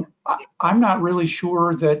 I'm not really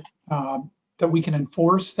sure that we can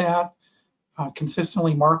enforce that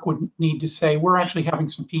consistently. Mark would need to say, we're actually having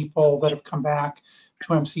some people that have come back to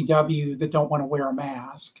MCW that don't want to wear a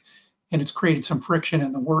mask, and it's created some friction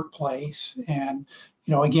in the workplace. And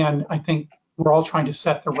again, I think we're all trying to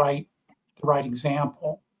set the right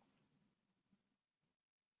example.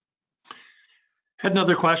 Had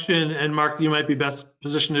another question, and Mark, you might be best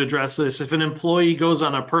positioned to address this. If an employee goes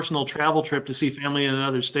on a personal travel trip to see family in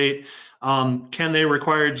another state, can they be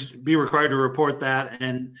required to report that?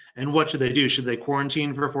 And what should they do? Should they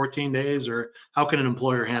quarantine for 14 days, or how can an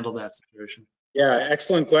employer handle that situation? Yeah,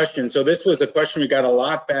 excellent question. So this was a question we got a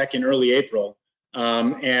lot back in early April,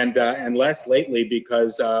 and less lately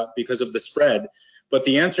because of the spread. But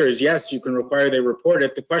the answer is yes, you can require they report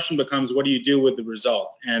it. The question becomes, what do you do with the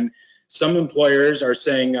result? And some employers are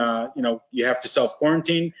saying, you have to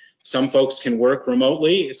self-quarantine. Some folks can work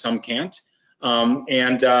remotely, some can't.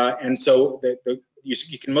 And so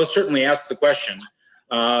you can most certainly ask the question.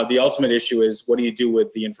 The ultimate issue is, what do you do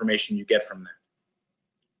with the information you get from that?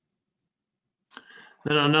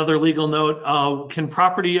 Then another legal note, can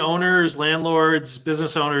property owners, landlords,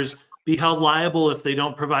 business owners be held liable if they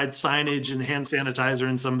don't provide signage and hand sanitizer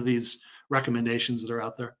in some of these recommendations that are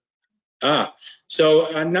out there?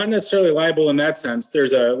 So not necessarily liable in that sense.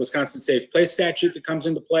 There's a Wisconsin Safe Place statute that comes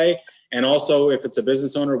into play, and also if it's a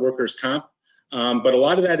business owner, workers' comp. But a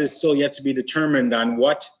lot of that is still yet to be determined on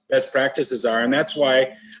what best practices are, and that's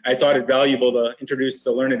why I thought it valuable to introduce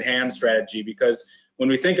the learned hand strategy, because when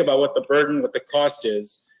we think about what the burden, what the cost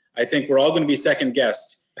is, I think we're all going to be second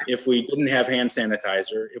guessed if we didn't have hand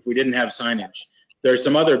sanitizer, if we didn't have signage. There's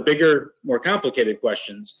some other bigger, more complicated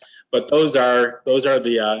questions, but those are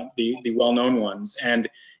the well-known ones. And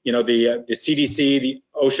the CDC, the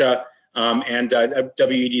OSHA, and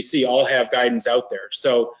WEDC all have guidance out there.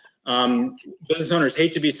 So business owners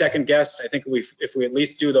hate to be second guessed. I think if we at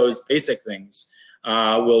least do those basic things,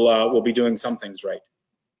 we'll be doing some things right.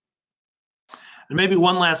 And maybe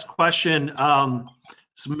one last question.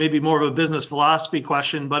 So maybe more of a business philosophy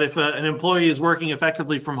question, but if an employee is working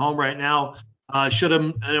effectively from home right now, should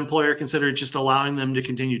an employer consider just allowing them to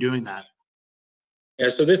continue doing that? Yeah,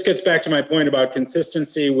 so this gets back to my point about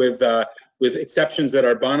consistency with with exceptions that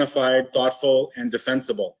are bona fide, thoughtful, and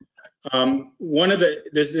defensible.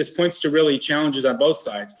 This points to really challenges on both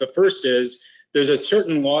sides. The first is there's a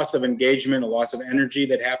certain loss of engagement, a loss of energy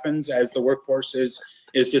that happens as the workforce is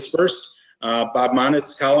dispersed. Bob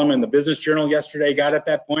Monnett's column in the Business Journal yesterday got at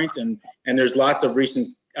that point, and there's lots of recent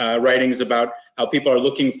writings about how people are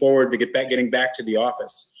looking forward to getting back to the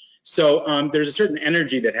office. So there's a certain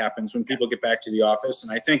energy that happens when people get back to the office,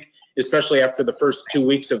 and I think especially after the first 2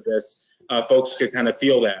 weeks of this, folks could kind of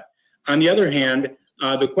feel that. On the other hand,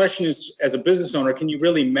 the question is, as a business owner, can you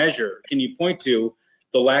really measure? Can you point to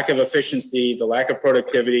the lack of efficiency, the lack of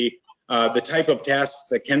productivity, the type of tasks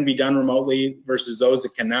that can be done remotely versus those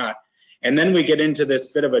that cannot? And then we get into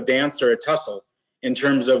this bit of a dance or a tussle in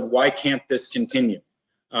terms of why can't this continue?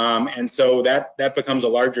 And so that becomes a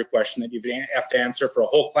larger question that you have to answer for a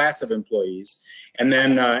whole class of employees. And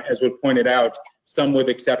then, as was pointed out, some with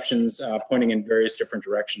exceptions pointing in various different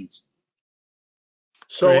directions.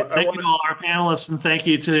 So thank you to all our panelists, and thank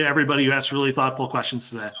you to everybody who asked really thoughtful questions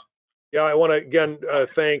today. Yeah, I want to again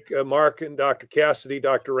thank Mark and Dr. Cassidy,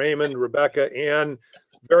 Dr. Raymond, Rebecca, Ann.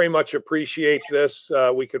 Very much appreciate this.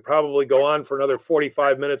 We could probably go on for another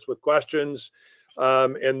 45 minutes with questions.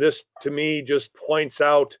 And this, to me, just points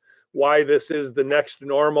out why this is the next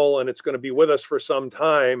normal, and it's going to be with us for some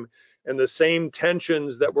time. And the same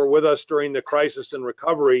tensions that were with us during the crisis and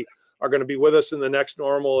recovery are going to be with us in the next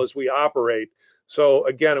normal as we operate. So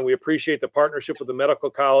again, we appreciate the partnership with the Medical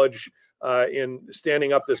College in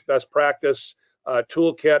standing up this best practice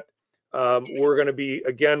toolkit. We're going to be,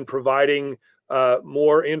 again, providing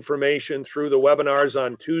more information through the webinars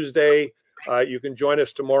on Tuesday. You can join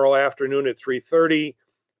us tomorrow afternoon at 3:30.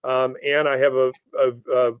 And I have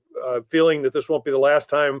a feeling that this won't be the last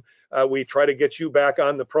time we try to get you back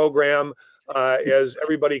on the program. As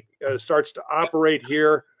everybody starts to operate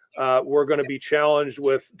here, we're going to be challenged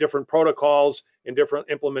with different protocols and different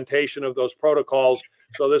implementation of those protocols.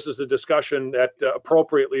 So this is a discussion that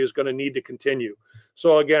appropriately is going to need to continue.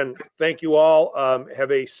 So again, thank you all. Have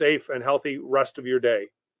a safe and healthy rest of your day.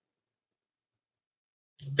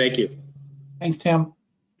 Thank you. Thanks, Tim.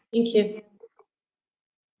 Thank you.